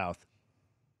Pines South?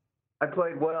 I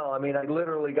played well. I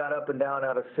literally got up and down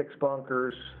out of 6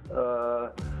 bunkers. I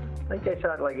think I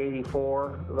shot like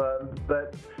 84,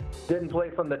 but didn't play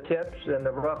from the tips, and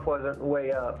the rough wasn't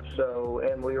way up.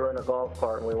 And we were in a golf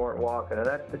cart and we weren't walking, and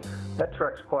that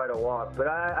trek's quite a walk. But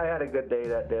I had a good day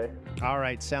that day. All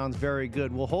right, sounds very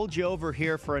good. We'll hold you over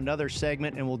here for another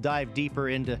segment, and we'll dive deeper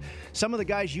into some of the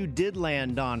guys you did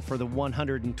land on for the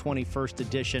 121st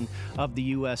edition of the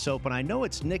U.S. Open. I know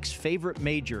it's Nick's favorite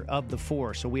major of the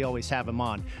 4, so we always have him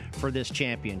on for this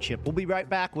championship. We'll be right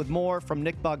back with more from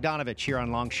Nick Bogdanovich here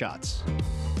on Long Shots.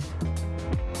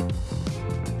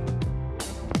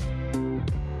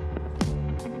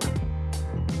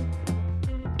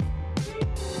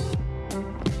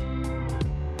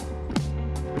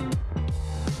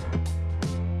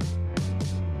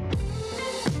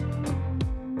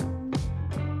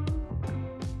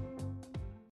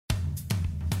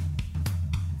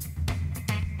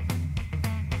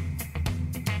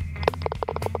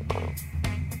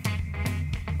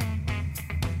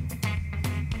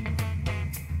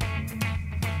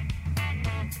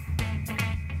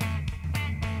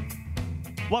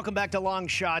 Welcome back to Long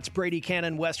Shots. Brady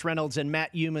Cannon, Wes Reynolds, and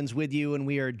Matt Youmans with you, and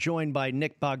we are joined by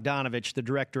Nick Bogdanovich, the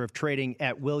Director of Trading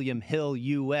at William Hill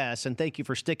U.S., and thank you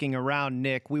for sticking around,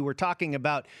 Nick. We were talking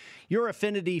about your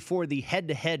affinity for the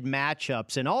head-to-head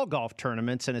matchups in all golf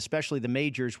tournaments, and especially the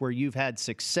majors where you've had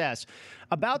success.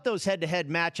 About those head-to-head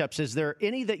matchups, is there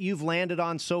any that you've landed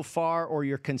on so far or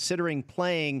you're considering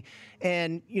playing?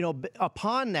 And,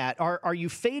 upon that, are you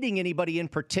fading anybody in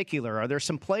particular? Are there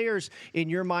some players in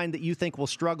your mind that you think will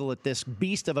struggle at this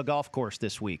beast of a golf course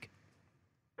this week?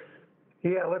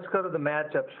 Yeah, let's go to the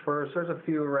matchups first. There's a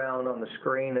few around on the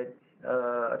screen that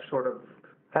I sort of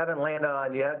haven't landed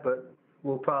on yet, but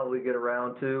we'll probably get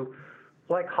around to.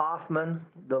 Like Hoffman,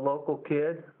 the local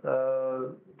kid.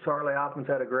 Charlie Hoffman's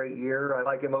had a great year. I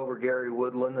like him over Gary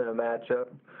Woodland in a matchup,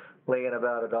 laying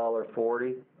about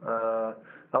 $1.40.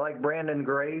 I like Brandon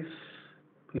Grace.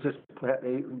 He's just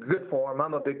good form.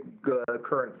 I'm a big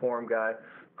current form guy.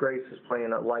 Grace is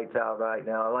playing at lights out right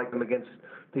now. I like him against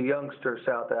the youngster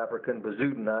South African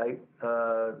Bezuidenhout.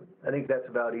 I think that's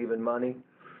about even money.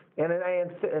 And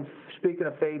speaking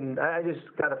of fading, I just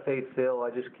got to fade Phil.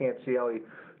 I just can't see how he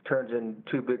turns in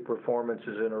 2 big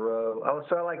performances in a row.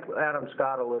 So I like Adam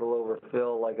Scott a little over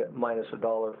Phil, like at minus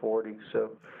 $1.40.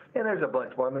 So, and there's a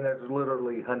bunch more. There's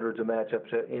literally hundreds of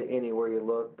matchups anywhere you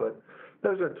look, but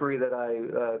those are 3 that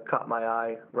I caught my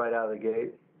eye right out of the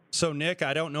gate. So, Nick,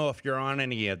 I don't know if you're on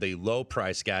any of the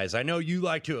low-price guys. I know you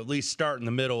like to at least start in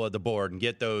the middle of the board and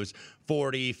get those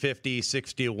 40, 50,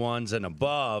 60 ones and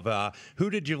above. Who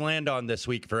did you land on this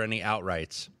week for any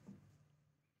outrights?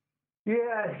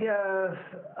 Yeah.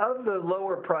 Of the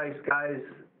lower-priced guys,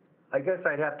 I guess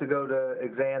I'd have to go to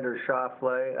Alexander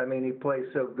Schauffele. He plays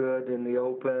so good in the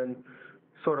Open,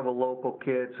 sort of a local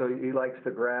kid, so he likes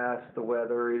the grass, the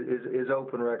weather. His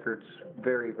open record's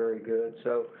very, very good.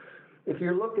 So if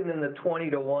you're looking in the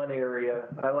 20-1 area,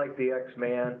 I like the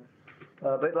X-Man.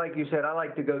 But like you said, I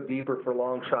like to go deeper for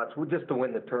long shots just to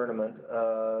win the tournament.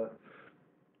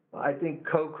 I think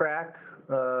Kokrak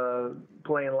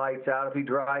playing lights out. If he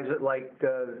drives it like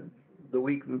the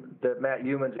week that Matt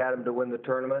Youmans had him to win the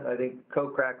tournament, I think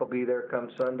Kokrak will be there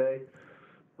come Sunday.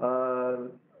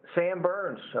 Sam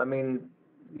Burns, I mean,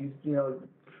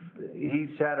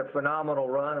 he's had a phenomenal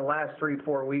run. The last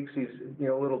 3-4 weeks, he's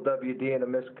a little WD and a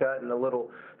miscut and a little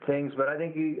things, but I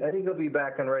think he'll be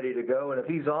back and ready to go. And if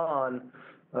he's on,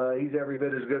 he's every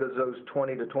bit as good as those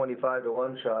 20 to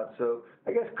 25-1 shots. So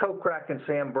I guess Kokrak and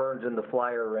Sam Burns in the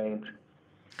flyer range.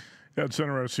 Yeah, it's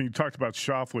interesting. You talked about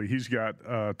Schauffele. He's got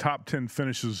top 10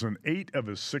 finishes in 8 of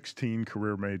his 16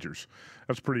 career majors.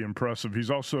 That's pretty impressive.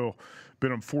 He's also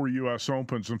been in 4 U.S.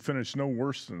 Opens and finished no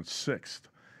worse than 6th.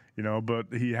 But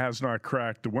he has not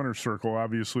cracked the winner's circle,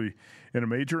 obviously, in a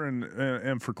major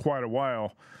and for quite a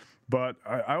while. But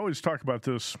I always talk about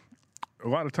this. A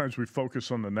lot of times we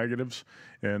focus on the negatives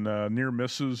and near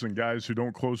misses and guys who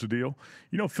don't close the deal.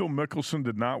 Phil Mickelson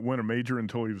did not win a major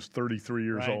until he was 33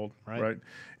 years old, right?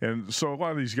 And so a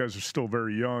lot of these guys are still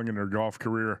very young in their golf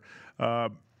career.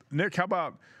 Nick, how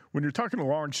about when you're talking to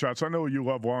long shots? I know you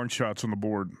love long shots on the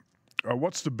board.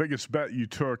 What's the biggest bet you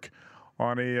took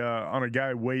on a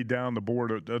guy way down the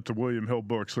board at the William Hill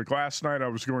books? Like last night, I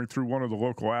was going through one of the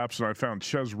local apps and I found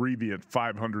Ches Reavie at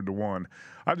 500-1.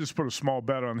 I just put a small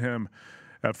bet on him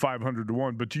at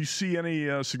 500-1. But do you see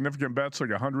any significant bets, like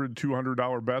 $100,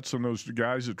 $200 bets on those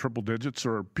guys at triple digits,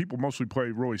 or people mostly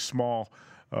play really small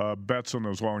bets on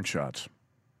those long shots?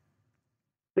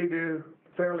 They do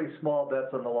fairly small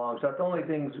bets on the long shot. The only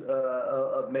things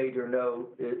of major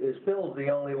note is Phil's the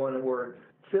only one where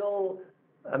Phil.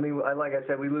 I mean, like I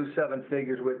said, we lose 7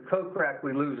 figures. With Kokrak,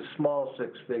 we lose a small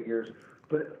 6 figures.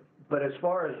 But as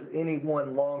far as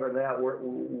anyone longer than that,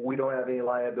 we don't have any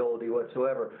liability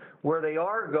whatsoever. Where they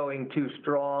are going too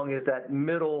strong is that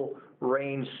middle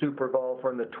range super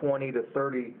golfer in the 20 to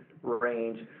 30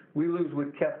 range. We lose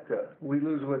with Koepka. We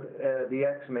lose with the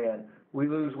X-Man. We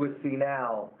lose with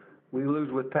Finau. We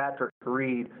lose with Patrick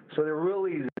Reed. So they're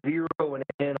really zeroing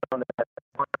in on that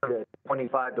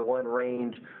 25-1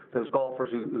 range, those golfers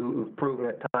who've proven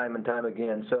it time and time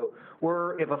again. So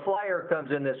if a flyer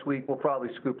comes in this week, we'll probably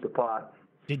scoop the pot.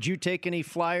 Did you take any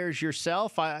flyers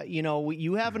yourself?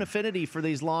 You have an affinity for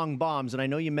these long bombs, and I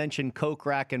know you mentioned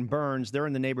Kokrak and Burns. They're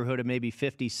in the neighborhood of maybe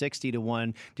 50,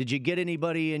 60-1. Did you get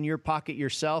anybody in your pocket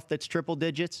yourself that's triple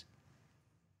digits?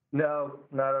 No,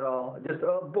 not at all. Just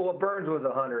Burns was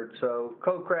 100, so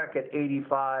Kokrak at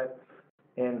 85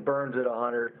 and Burns at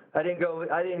 100. I didn't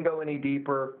go any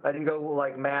deeper. I didn't go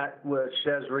like Matt with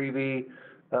Ches Reavie.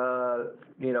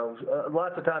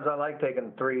 Lots of times I like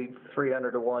taking 300-1,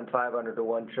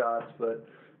 500-1 shots, but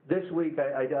this week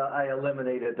I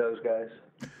eliminated those guys.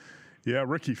 Yeah,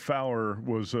 Ricky Fowler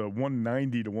was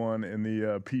 190-1 in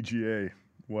the PGA.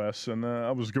 Wes, and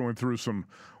I was going through some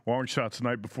long shots the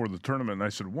night before the tournament, and I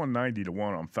said 190-1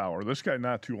 on Fowler. This guy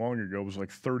not too long ago was like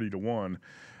 30-1.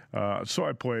 So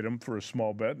I played him for a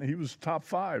small bet, and he was top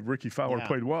 5. Ricky Fowler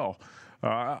played well.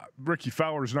 Ricky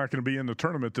Fowler's not going to be in the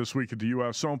tournament this week at the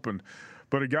U.S. Open,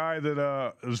 but a guy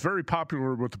that is very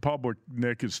popular with the public,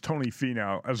 Nick, is Tony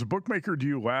Finau. As a bookmaker, do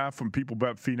you laugh when people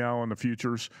bet Finau on the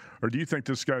futures, or do you think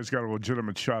this guy's got a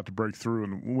legitimate shot to break through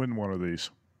and win one of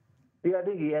these? Yeah, I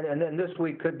think and then this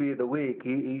week could be the week.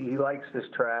 He likes this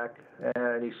track,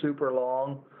 and he's super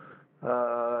long.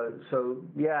 So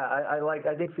yeah, I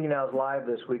think Finau's live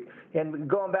this week. And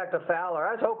going back to Fowler,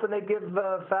 I was hoping they'd give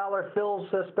Fowler Phil's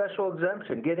special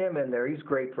exemption. Get him in there. He's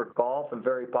great for golf and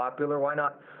very popular. Why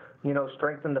not,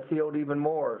 strengthen the field even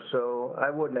more? So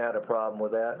I wouldn't have had a problem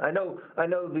with that. I know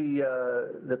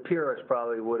the purists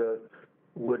probably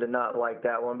would have not liked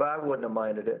that one, but I wouldn't have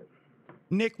minded it.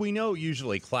 Nick, we know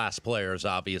usually class players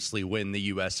obviously win the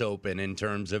U.S. Open in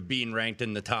terms of being ranked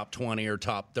in the top 20 or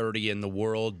top 30 in the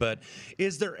world, but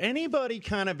is there anybody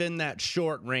kind of in that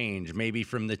short range, maybe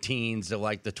from the teens to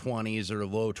like the 20s or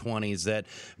low 20s, that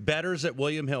bettors at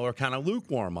William Hill are kind of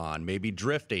lukewarm on, maybe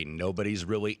drifting? Nobody's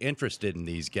really interested in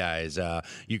these guys.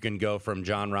 You can go from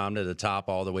Jon Rahm to the top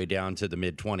all the way down to the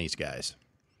mid-20s guys.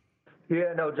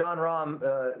 Yeah, no, Jon Rahm,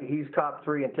 he's top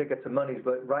 3 in tickets and monies,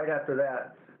 but right after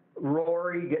that,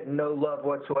 Rory getting no love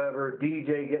whatsoever,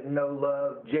 DJ getting no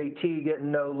love, JT getting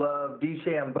no love,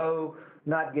 DeChambeau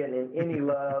not getting any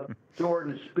love,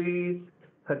 Jordan Spieth,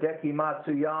 Hideki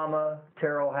Matsuyama,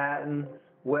 Tyrrell Hatton,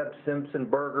 Webb Simpson,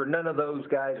 Berger, none of those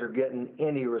guys are getting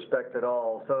any respect at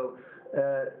all. So,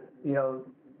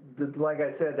 like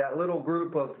I said, that little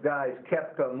group of guys,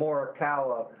 Koepka,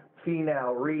 Morikawa,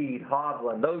 Finau, Reed,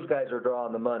 Hovland, those guys are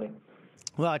drawing the money.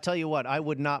 Well, I tell you what, I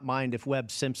would not mind if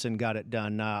Webb Simpson got it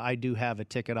done. I do have a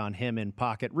ticket on him in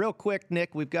pocket. Real quick,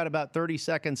 Nick, we've got about 30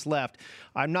 seconds left.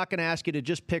 I'm not going to ask you to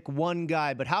just pick one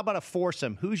guy, but how about a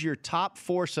foursome? Who's your top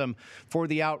foursome for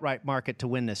the outright market to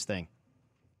win this thing?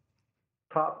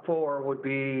 Top four would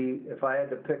be, if I had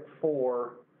to pick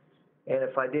four, and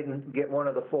if I didn't get one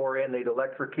of the four in, they'd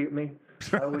electrocute me.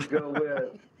 I would go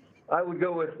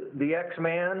with the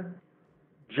X-Man,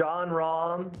 Jon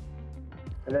Rahm,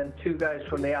 and then two guys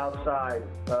from the outside,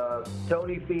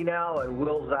 Tony Finau and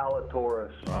Will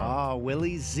Zalatoris. Oh,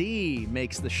 Willie Z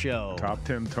makes the show. Top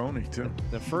 10 Tony, too.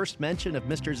 The first mention of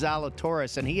Mr.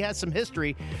 Zalatoris, and he has some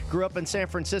history. Grew up in San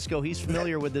Francisco. He's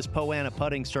familiar with this Poa annua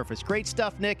putting surface. Great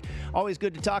stuff, Nick. Always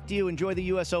good to talk to you. Enjoy the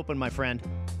U.S. Open, my friend.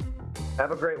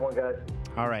 Have a great one, guys.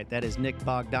 All right, that is Nick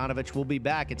Bogdanovich. We'll be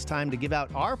back. It's time to give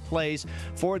out our plays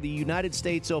for the United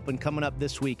States Open coming up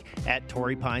this week at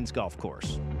Torrey Pines Golf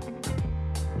Course.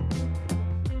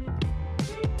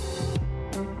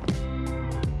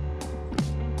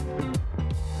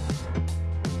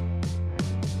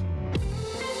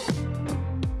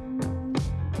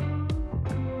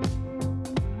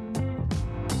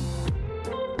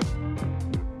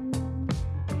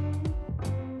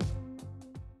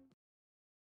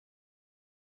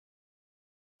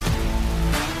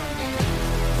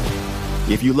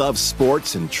 If you love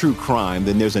sports and true crime,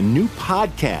 then there's a new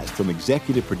podcast from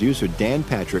executive producer Dan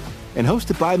Patrick and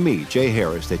hosted by me, Jay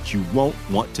Harris, that you won't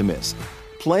want to miss.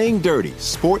 Playing Dirty: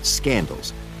 Sports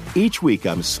Scandals. Each week,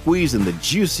 I'm squeezing the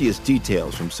juiciest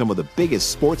details from some of the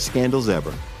biggest sports scandals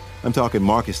ever. I'm talking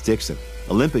Marcus Dixon,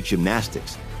 Olympic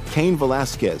gymnastics, Cain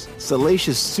Velasquez,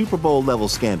 salacious Super Bowl-level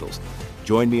scandals.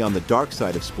 Join me on the dark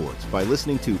side of sports by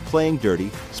listening to Playing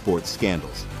Dirty: Sports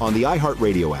Scandals on the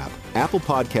iHeartRadio app, Apple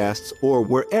Podcasts, or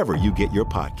wherever you get your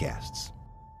podcasts.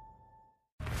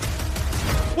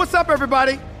 What's up,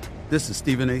 everybody? This is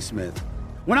Stephen A. Smith.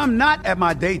 When I'm not at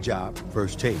my day job,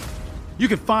 First Take, you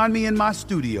can find me in my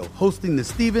studio hosting the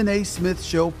Stephen A. Smith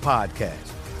Show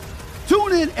podcast.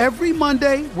 Tune in every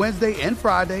Monday, Wednesday, and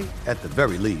Friday, at the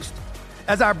very least,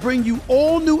 as I bring you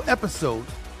all new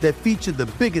episodes that feature the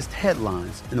biggest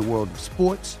headlines in the world of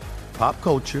sports, pop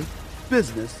culture,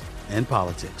 business, and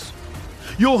politics.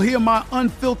 You'll hear my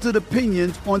unfiltered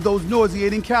opinions on those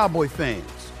nauseating Cowboy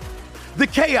fans, the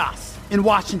chaos in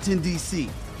Washington, D.C.,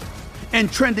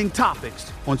 and trending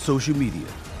topics on social media,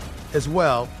 as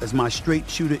well as my straight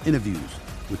shooter interviews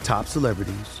with top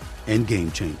celebrities and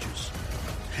game changers.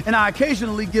 And I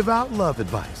occasionally give out love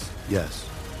advice. Yes,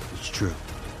 it's true.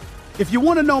 If you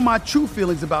want to know my true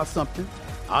feelings about something,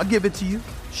 I'll give it to you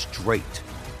straight.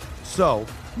 So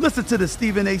listen to the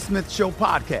Stephen A. Smith Show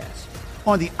podcast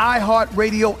on the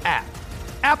iHeartRadio app,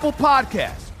 Apple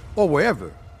Podcasts, or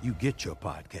wherever you get your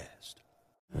podcast.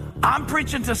 I'm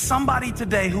preaching to somebody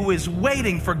today who is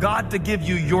waiting for God to give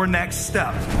you your next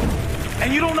step.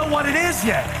 And you don't know what it is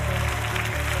yet.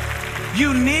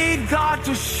 You need God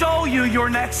to show you your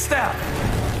next step.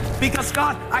 Because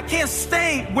God, I can't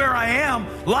stay where I am,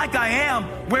 like I am,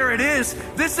 where it is.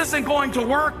 This isn't going to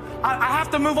work. I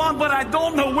have to move on, but I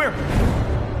don't know where.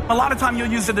 A lot of time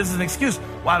you'll use it as an excuse.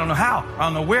 Well, I don't know how. I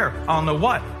don't know where. I don't know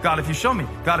what. God, if you show me.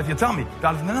 God, if you tell me.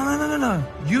 God, if... No.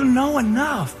 You know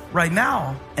enough right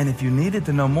now. And if you needed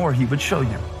to know more, he would show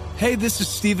you. Hey, this is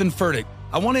Stephen Furtick.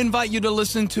 I want to invite you to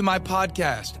listen to my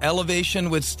podcast, Elevation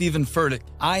with Stephen Furtick.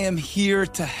 I am here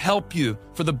to help you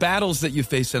for the battles that you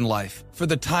face in life, for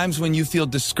the times when you feel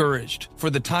discouraged, for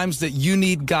the times that you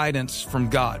need guidance from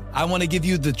God. I want to give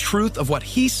you the truth of what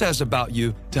he says about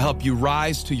you to help you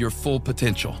rise to your full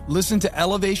potential. Listen to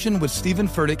Elevation with Stephen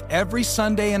Furtick every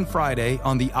Sunday and Friday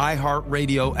on the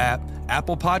iHeartRadio app,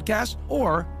 Apple Podcasts,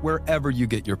 or wherever you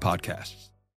get your podcasts.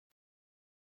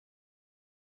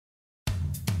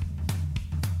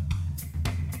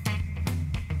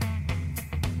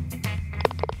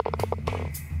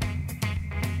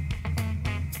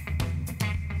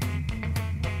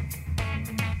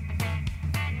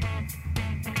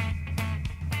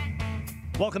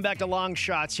 Welcome back to Long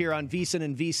Shots here on VSiN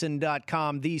and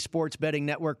VSiN.com, the sports betting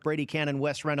network. Brady Cannon,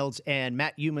 Wes Reynolds, and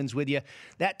Matt Youmans with you.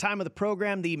 That time of the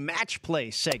program, the Match Play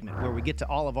segment, where we get to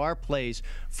all of our plays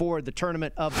for the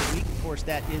tournament of the week. Of course,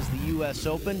 that is the U.S.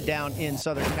 Open down in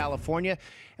Southern California.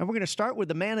 And we're going to start with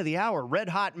the man of the hour,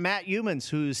 red-hot Matt Youmans,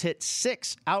 who's hit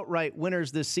 6 outright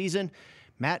winners this season.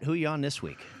 Matt, who are you on this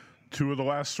week? 2 of the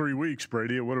last 3 weeks,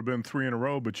 Brady. It would have been 3 in a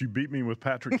row, but you beat me with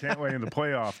Patrick Cantlay in the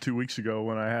playoff 2 weeks ago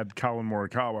when I had Colin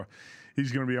Morikawa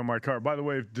he's going to be on my card. By the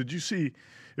way, did you see,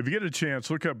 if you get a chance,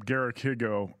 look up Garrick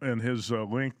Higo and his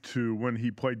link to when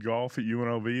he played golf at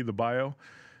UNLV, the bio.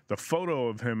 The photo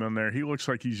of him in there, he looks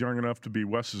like he's young enough to be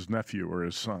Wes's nephew or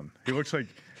his son. He looks like,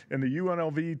 in the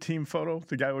UNLV team photo,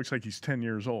 the guy looks like he's 10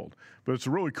 years old. But it's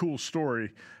a really cool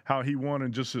story how he won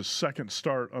in just his second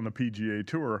start on the PGA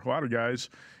Tour. A lot of guys,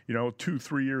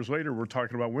 2-3 years later, we're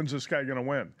talking about, when's this guy going to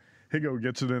win? Higo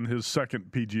gets it in his second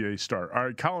PGA start. All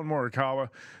right, Collin Morikawa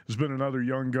has been another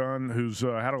young gun who's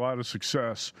had a lot of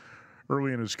success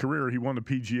early in his career. He won the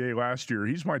PGA last year.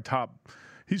 He's my top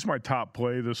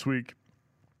play this week.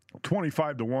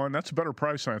 25-1. That's a better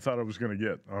price than I thought I was going to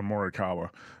get on Morikawa.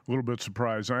 A little bit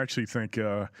surprised. I actually think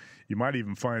you might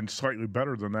even find slightly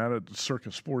better than that at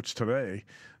Circus Sports today,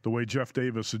 the way Jeff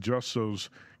Davis adjusts those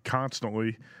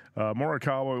constantly.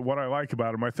 Morikawa, what I like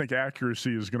about him, I think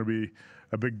accuracy is going to be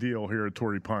a big deal here at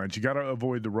Torrey Pines. You got to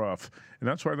avoid the rough. And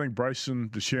that's why I think Bryson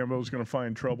DeChambeau is going to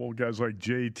find trouble. Guys like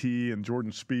JT and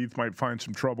Jordan Spieth might find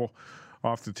some trouble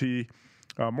off the tee.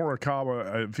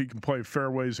 Morikawa, if he can play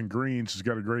fairways and greens, has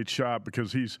got a great shot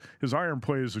because his iron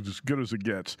play is as good as it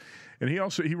gets. And he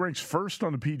ranks first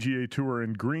on the PGA Tour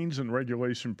in greens and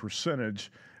regulation percentage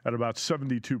at about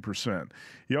 72%.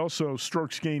 He also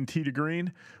strokes gained tee to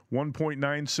green,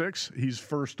 1.96. He's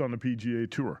first on the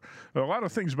PGA Tour. A lot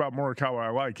of things about Morikawa I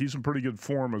like. He's in pretty good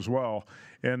form as well.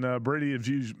 And Brady,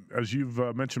 as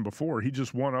you've mentioned before, he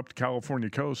just won up the California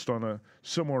coast on a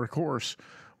similar course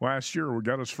last year. We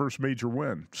got his first major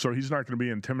win, so he's not going to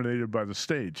be intimidated by the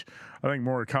stage. I think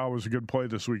Morikawa was a good play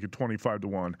this week at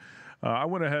 25-1. I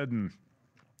went ahead and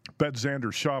bet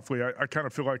Xander Schauffele. I kind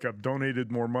of feel like I've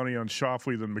donated more money on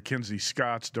Schauffele than Mackenzie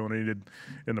Scott's donated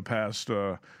in the past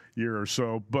year or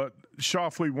so. But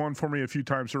Schauffele won for me a few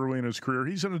times early in his career.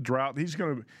 He's in a drought. He's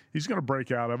going to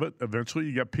break out of it eventually.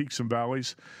 You got peaks and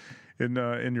valleys in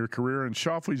your career, and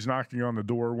Schauffele's knocking on the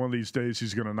door. One of these days,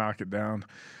 he's going to knock it down.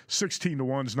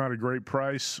 16-1 is not a great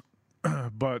price,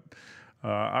 but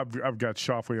I've got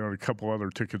Schauffele on a couple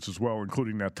other tickets as well,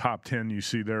 including that top 10 you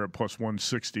see there at plus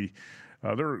 160.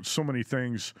 There are so many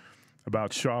things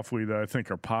about Schauffele that I think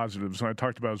are positives, and I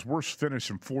talked about his worst finish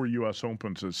in 4 U.S.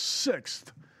 Opens is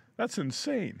 6th. That's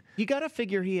insane. You got to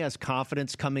figure he has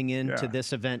confidence coming into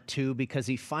this event, too, because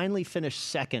he finally finished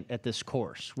second at this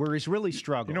course, where he's really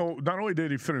struggled. Not only did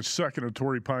he finish second at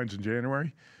Torrey Pines in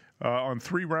January, on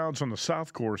 3 rounds on the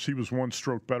South course, he was 1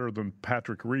 stroke better than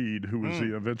Patrick Reed, who was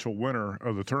the eventual winner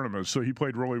of the tournament. So he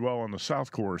played really well on the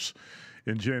South course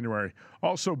in January.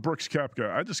 Also, Brooks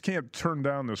Koepka. I just can't turn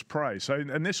down this price. I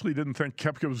initially didn't think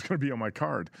Koepka was going to be on my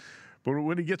card. But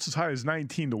when he gets as high as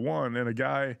 19-1, and a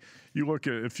guy,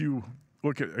 if you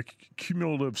look at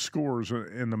cumulative scores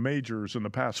in the majors in the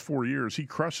past 4 years, he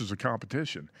crushes the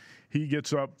competition. He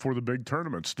gets up for the big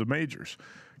tournaments, the majors.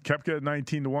 Koepka at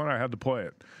 19-1, I had to play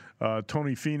it.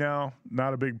 Tony Finau,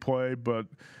 not a big play, but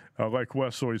like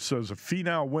Wes always says, if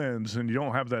Finau wins and you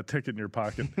don't have that ticket in your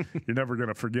pocket, you're never going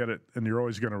to forget it, and you're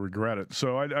always going to regret it.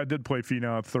 So I did play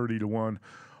Finau at 30-1.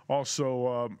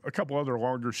 Also, a couple other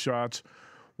longer shots.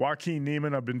 Joaquin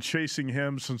Niemann, I've been chasing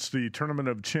him since the Tournament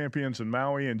of Champions in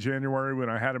Maui in January when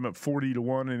I had him at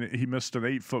 40-1, and he missed an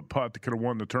 8-foot putt that could have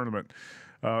won the tournament.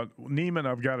 Niemann,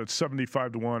 I've got at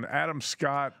 75-1. Adam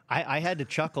Scott. I had to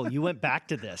chuckle. You went back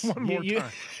to this.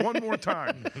 One more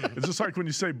time. It's just like when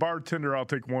you say bartender, I'll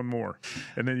take one more,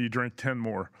 and then you drink 10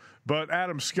 more. But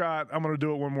Adam Scott, I'm going to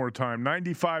do it one more time.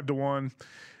 95-1.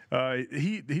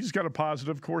 He's got a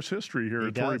positive course history here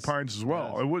at Torrey Pines as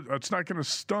well. It's not going to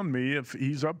stun me if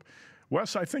he's up.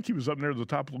 Wes, I think he was up near the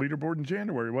top of the leaderboard in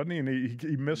January, wasn't he? And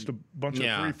he missed a bunch of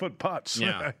 3-foot putts.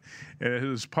 Yeah. And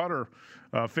his putter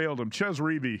failed him. Chez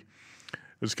Reavie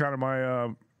is kind of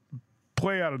my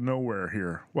play out of nowhere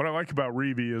here. What I like about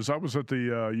Reavie is I was at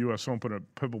the U.S. Open at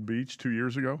Pebble Beach 2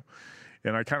 years ago,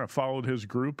 and I kind of followed his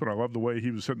group, and I love the way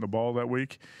he was hitting the ball that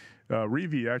week.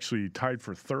 Reavie actually tied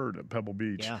for 3rd at Pebble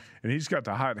Beach, and he's got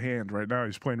the hot hand right now.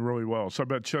 He's playing really well. So I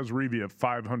bet Chez Reavie at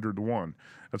 500-1.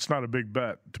 That's not a big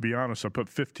bet. To be honest, I put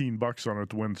 $15 on it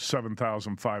to win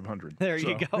 $7,500. There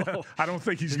you go. I don't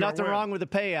think he's going to win. There's nothing wrong with the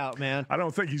payout, man. I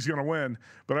don't think he's going to win,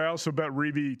 but I also bet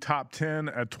Reavie top 10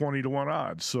 at 20-1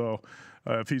 odds. So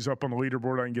if he's up on the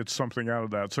leaderboard, I can get something out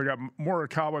of that. So I got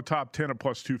Morikawa top 10 at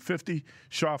plus 250,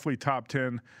 Schauffele top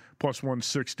 10 plus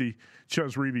 160,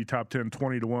 Chez Reavie top 10,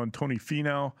 20-1, Tony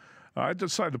Finau. I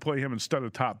decided to play him instead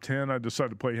of top 10. I decided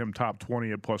to play him top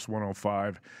 20 at plus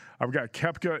 105. I've got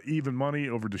Koepka even money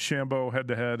over DeChambeau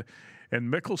head-to-head,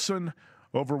 and Mickelson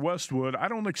over Westwood. I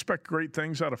don't expect great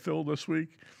things out of Phil this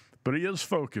week, But he is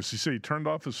focused. You see, he turned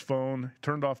off his phone,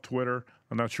 turned off Twitter.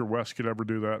 I'm not sure Wes could ever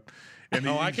do that. And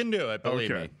I can do it, believe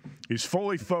me. He's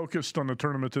fully focused on the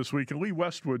tournament this week. And Lee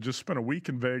Westwood just spent a week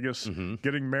in Vegas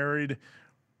getting married.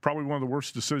 Probably one of the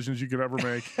worst decisions you could ever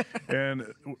make.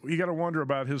 And you got to wonder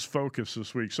about his focus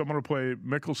this week. So I'm going to play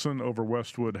Mickelson over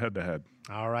Westwood head-to-head.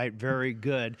 All right, very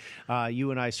good. You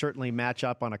and I certainly match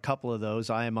up on a couple of those.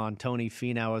 I am on Tony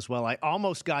Finau as well. I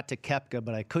almost got to Koepka,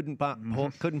 but I couldn't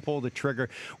pull the trigger.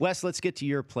 Wes, let's get to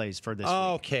your plays for this week.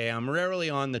 Okay, I'm rarely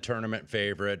on the tournament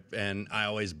favorite, and I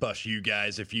always bust you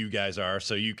guys if you guys are,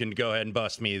 so you can go ahead and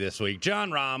bust me this week. Jon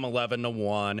Rahm,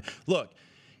 11-1. Look,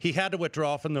 he had to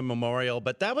withdraw from the Memorial,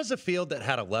 but that was a field that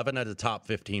had 11 of the top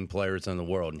 15 players in the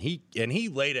world, and he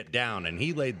laid it down, and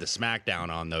he laid the smackdown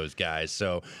on those guys.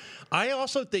 So I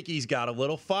also think he's got a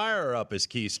little fire up his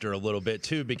keister a little bit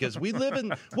too, because we live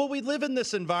in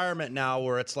this environment now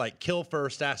where it's like kill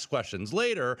first, ask questions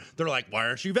later. They're like, why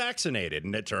aren't you vaccinated?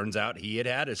 And it turns out he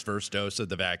had his first dose of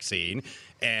the vaccine.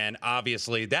 And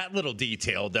obviously that little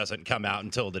detail doesn't come out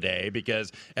until today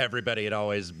because everybody had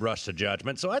always rushed to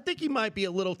judgment. So I think he might be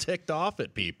a little ticked off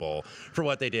at people for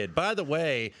what they did. By the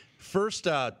way, first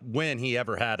win he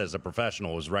ever had as a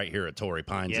professional was right here at Torrey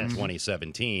Pines in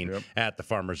 2017 at the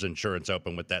Farmers Insurance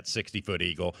Open with that 60-foot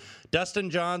eagle. Dustin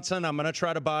Johnson, I'm going to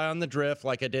try to buy on the drift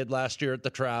like I did last year at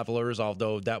the Travelers,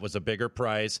 although that was a bigger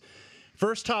price.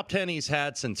 First top 10 he's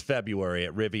had since February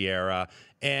at Riviera.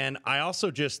 And I also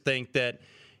just think that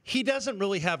he doesn't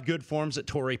really have good forms at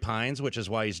Torrey Pines, which is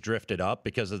why he's drifted up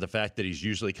because of the fact that he's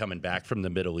usually coming back from the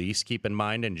Middle East. Keep in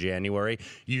mind, in January,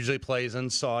 usually plays in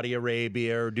Saudi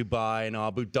Arabia or Dubai and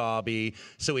Abu Dhabi.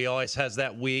 So he always has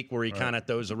that week where he kind of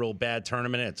throws a real bad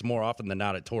tournament. It's more often than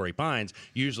not at Torrey Pines.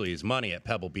 Usually his money at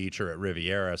Pebble Beach or at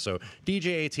Riviera. So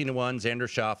DJ 18-1, Xander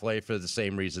Schauffele for the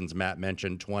same reasons Matt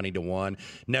mentioned, 20-1.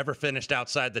 Never finished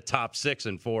outside the top 6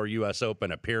 in 4 U.S.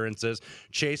 Open appearances.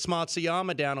 Chase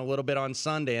Matsuyama down a little bit on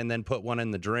Sunday and then put one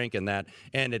in the drink, and that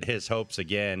ended his hopes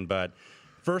again. But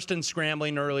first in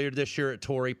scrambling earlier this year at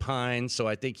Torrey Pines, so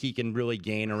I think he can really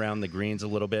gain around the greens a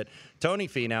little bit. Tony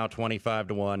Finau,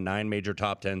 25-1, 9 major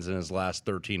top 10s in his last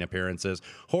 13 appearances.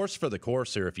 Horse for the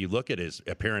course here, if you look at his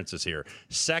appearances here.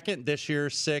 Second this year,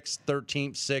 6th,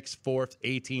 13th, 6th, 4th,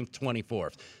 18th,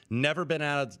 24th. Never been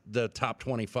out of the top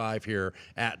 25 here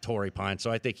at Torrey Pines,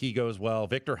 so I think he goes well.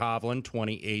 Victor Hovland,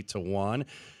 28-1.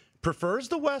 Prefers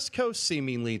the West Coast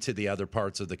seemingly to the other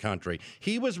parts of the country.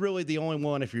 He was really the only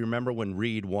one, if you remember when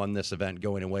Reed won this event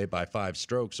going away by 5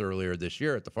 strokes earlier this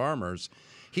year at the Farmers,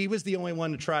 he was the only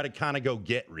one to try to kind of go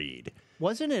get Reed.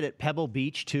 Wasn't it at Pebble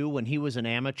Beach, too, when he was an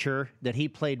amateur, that he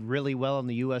played really well in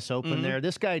the U.S. Open there?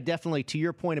 This guy definitely, to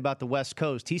your point about the West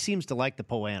Coast, he seems to like the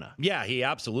Poa annua. Yeah, he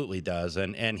absolutely does.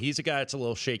 And he's a guy that's a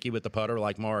little shaky with the putter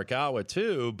like Morikawa,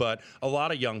 too, but a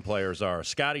lot of young players are.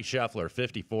 Scotty Scheffler,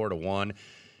 54-1.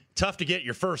 Tough to get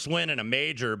your first win in a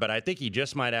major, but I think he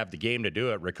just might have the game to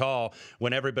do it. Recall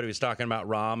when everybody was talking about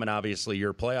Rahm, and obviously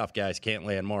your playoff guys can't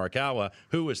land Morikawa.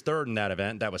 Who was third in that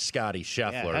event? That was Scotty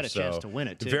Scheffler. Yeah, had a chance to win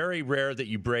it, too. Very rare that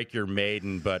you break your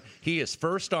maiden, but he is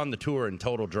first on the tour in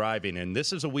total driving, and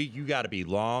this is a week you got to be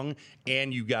long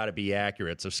and you got to be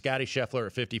accurate. So Scotty Scheffler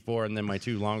at 54, and then my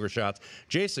 2 longer shots.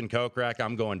 Jason Kokrak,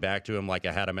 I'm going back to him like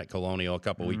I had him at Colonial a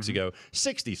couple weeks ago,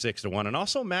 66-1. And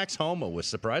also Max Homa, was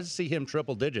surprised to see him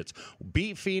triple digits.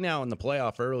 Beat Finau in the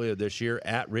playoff earlier this year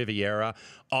at Riviera.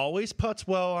 Always putts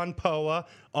well on POA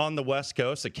on the West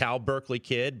Coast, a Cal Berkeley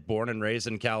kid, born and raised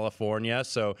in California.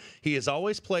 So he has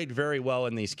always played very well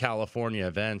in these California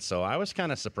events. So I was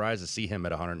kind of surprised to see him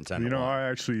at 110. You know, I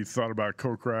actually thought about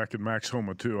Kokrak and Max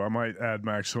Homa, too. I might add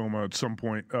Max Homa at some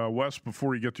point. Wes,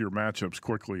 before you get to your matchups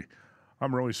quickly,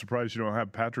 I'm really surprised you don't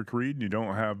have Patrick Reed and you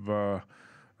don't have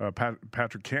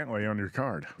Patrick Cantlay on your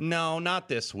card. No, not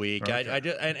this week.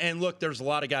 Okay. And look, there's a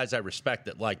lot of guys I respect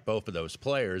that like both of those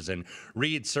players, and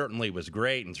Reed certainly was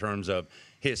great in terms of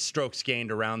his strokes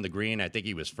gained around the green. I think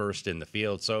he was first in the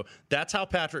field. So that's how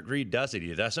Patrick Reed does it.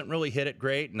 He doesn't really hit it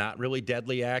great, not really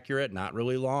deadly accurate, not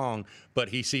really long, but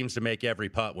he seems to make every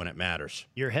putt when it matters.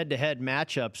 Your head-to-head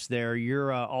matchups there,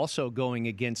 you're also going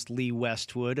against Lee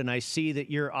Westwood, and I see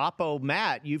that your oppo,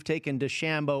 Matt, you've taken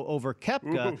DeChambeau over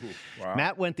Koepka. Wow.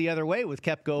 Matt went the other way with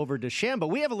Koepka over DeChambeau.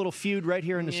 We have a little feud right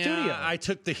here in the studio. I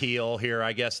took the heel here,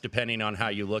 I guess, depending on how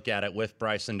you look at it with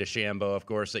Bryson DeChambeau. Of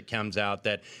course, it comes out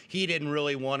that he didn't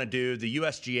really want to do. The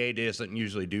USGA doesn't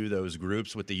usually do those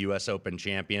groups with the U.S. Open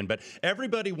champion, but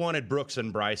everybody wanted Brooks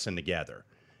and Bryson together.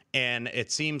 and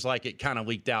it seems like it kind of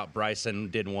leaked out. Bryson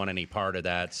didn't want any part of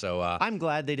that, so I'm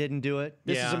glad they didn't do it.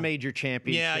 This is a major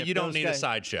championship. Yeah, you don't need a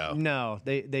sideshow. No,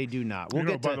 they do not.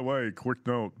 We'll by the way, quick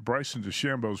note, Bryson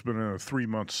DeChambeau's been in a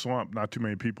 3-month slump. Not too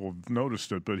many people have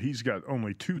noticed it, but he's got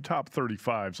only 2 top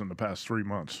 35s in the past 3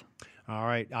 months. All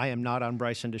right. I am not on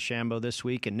Bryson DeChambeau this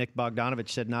week, and Nick Bogdanovich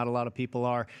said not a lot of people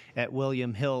are at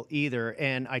William Hill either.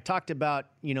 And I talked about,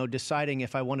 deciding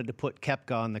if I wanted to put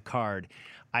Koepka on the card.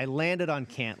 I landed on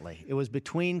Cantlay. It was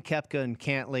between Koepka and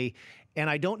Cantlay. And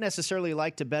I don't necessarily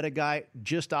like to bet a guy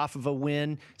just off of a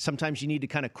win. Sometimes you need to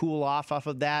kind of cool off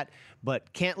of that.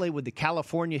 But Cantlay, with the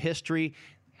California history,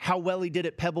 how well he did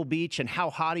at Pebble Beach and how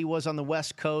hot he was on the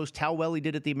West Coast, how well he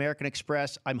did at the American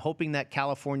Express. I'm hoping that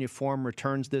California form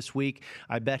returns this week.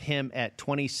 I bet him at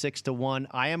 26-1.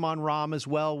 I am on Rahm as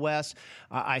well, Wes.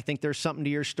 I think there's something to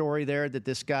your story there that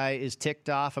this guy is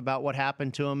ticked off about what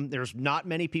happened to him. There's not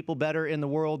many people better in the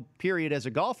world, period, as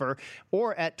a golfer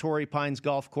or at Torrey Pines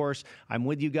Golf Course. I'm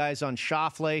with you guys on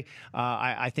Schauffele.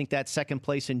 I think that second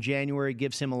place in January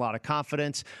gives him a lot of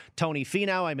confidence. Tony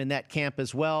Finau, I'm in that camp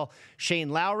as well. Shane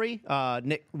Lowry,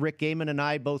 Rick Gaiman and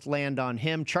I both land on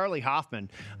him. Charlie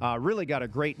Hoffman really got a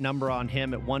great number on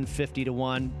him at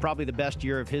 150-1, probably the best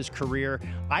year of his career.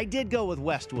 I did go with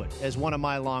Westwood as one of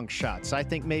my long shots. I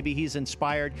think maybe he's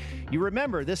inspired. You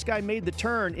remember, this guy made the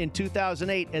turn in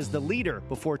 2008 as the leader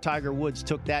before Tiger Woods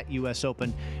took that U.S.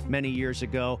 Open many years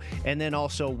ago. And then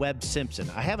also Webb Simpson.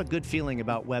 I have a good feeling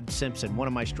about Webb Simpson, one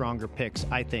of my stronger picks,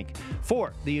 I think,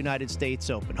 for the United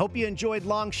States Open. Hope you enjoyed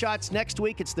Long Shots. Next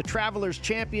week, it's the Travelers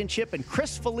Championship, and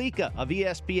Chris Felica of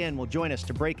ESPN will join us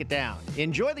to break it down.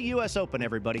 Enjoy the U.S. Open,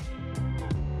 everybody.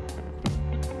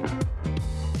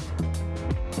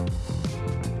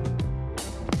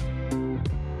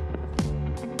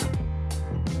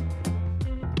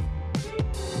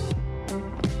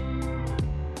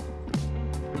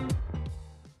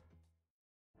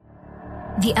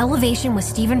 The Elevation with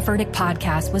Stephen Furtick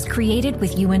podcast was created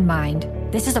with you in mind.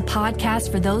 This is a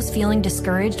podcast for those feeling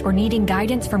discouraged or needing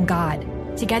guidance from God.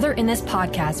 Together in this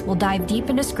podcast, we'll dive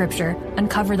deep into Scripture,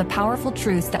 uncover the powerful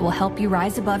truths that will help you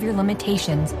rise above your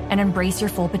limitations and embrace your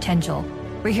full potential.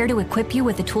 We're here to equip you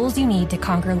with the tools you need to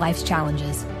conquer life's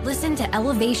challenges. Listen to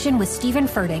Elevation with Stephen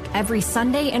Furtick every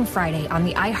Sunday and Friday on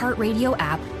the iHeartRadio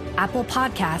app, Apple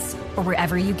Podcasts, or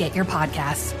wherever you get your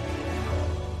podcasts.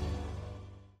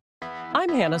 I'm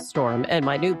Hannah Storm, and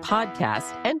my new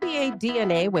podcast, NBA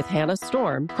DNA with Hannah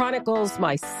Storm, chronicles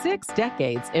my 6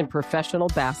 decades in professional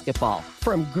basketball.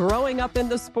 From growing up in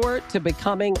the sport to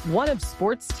becoming one of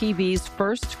sports TV's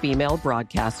first female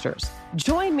broadcasters.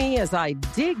 Join me as I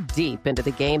dig deep into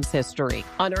the game's history,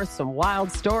 unearth some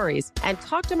wild stories, and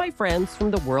talk to my friends from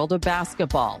the world of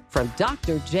basketball, from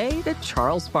Dr. J to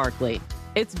Charles Barkley.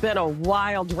 It's been a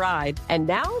wild ride, and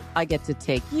now I get to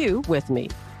take you with me.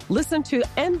 Listen to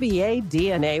NBA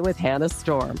DNA with Hannah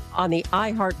Storm on the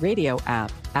iHeartRadio app,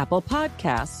 Apple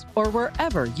Podcasts, or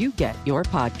wherever you get your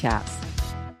podcasts.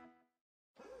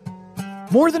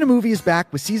 More Than a Movie is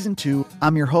back with Season 2.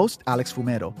 I'm your host, Alex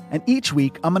Fumero, and each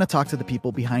week I'm going to talk to the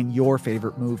people behind your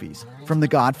favorite movies. From The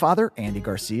Godfather, Andy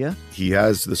Garcia. He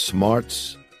has the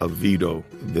smarts of Vito,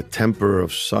 the temper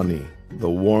of Sonny, the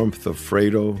warmth of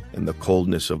Fredo, and the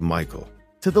coldness of Michael.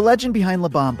 To the legend behind La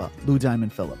Bamba, Lou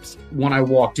Diamond Phillips. When I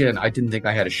walked in, I didn't think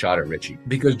I had a shot at Richie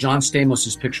because John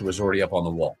Stamos' picture was already up on the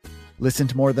wall. Listen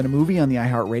to More Than a Movie on the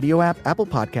iHeartRadio app, Apple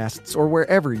Podcasts, or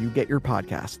wherever you get your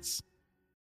podcasts.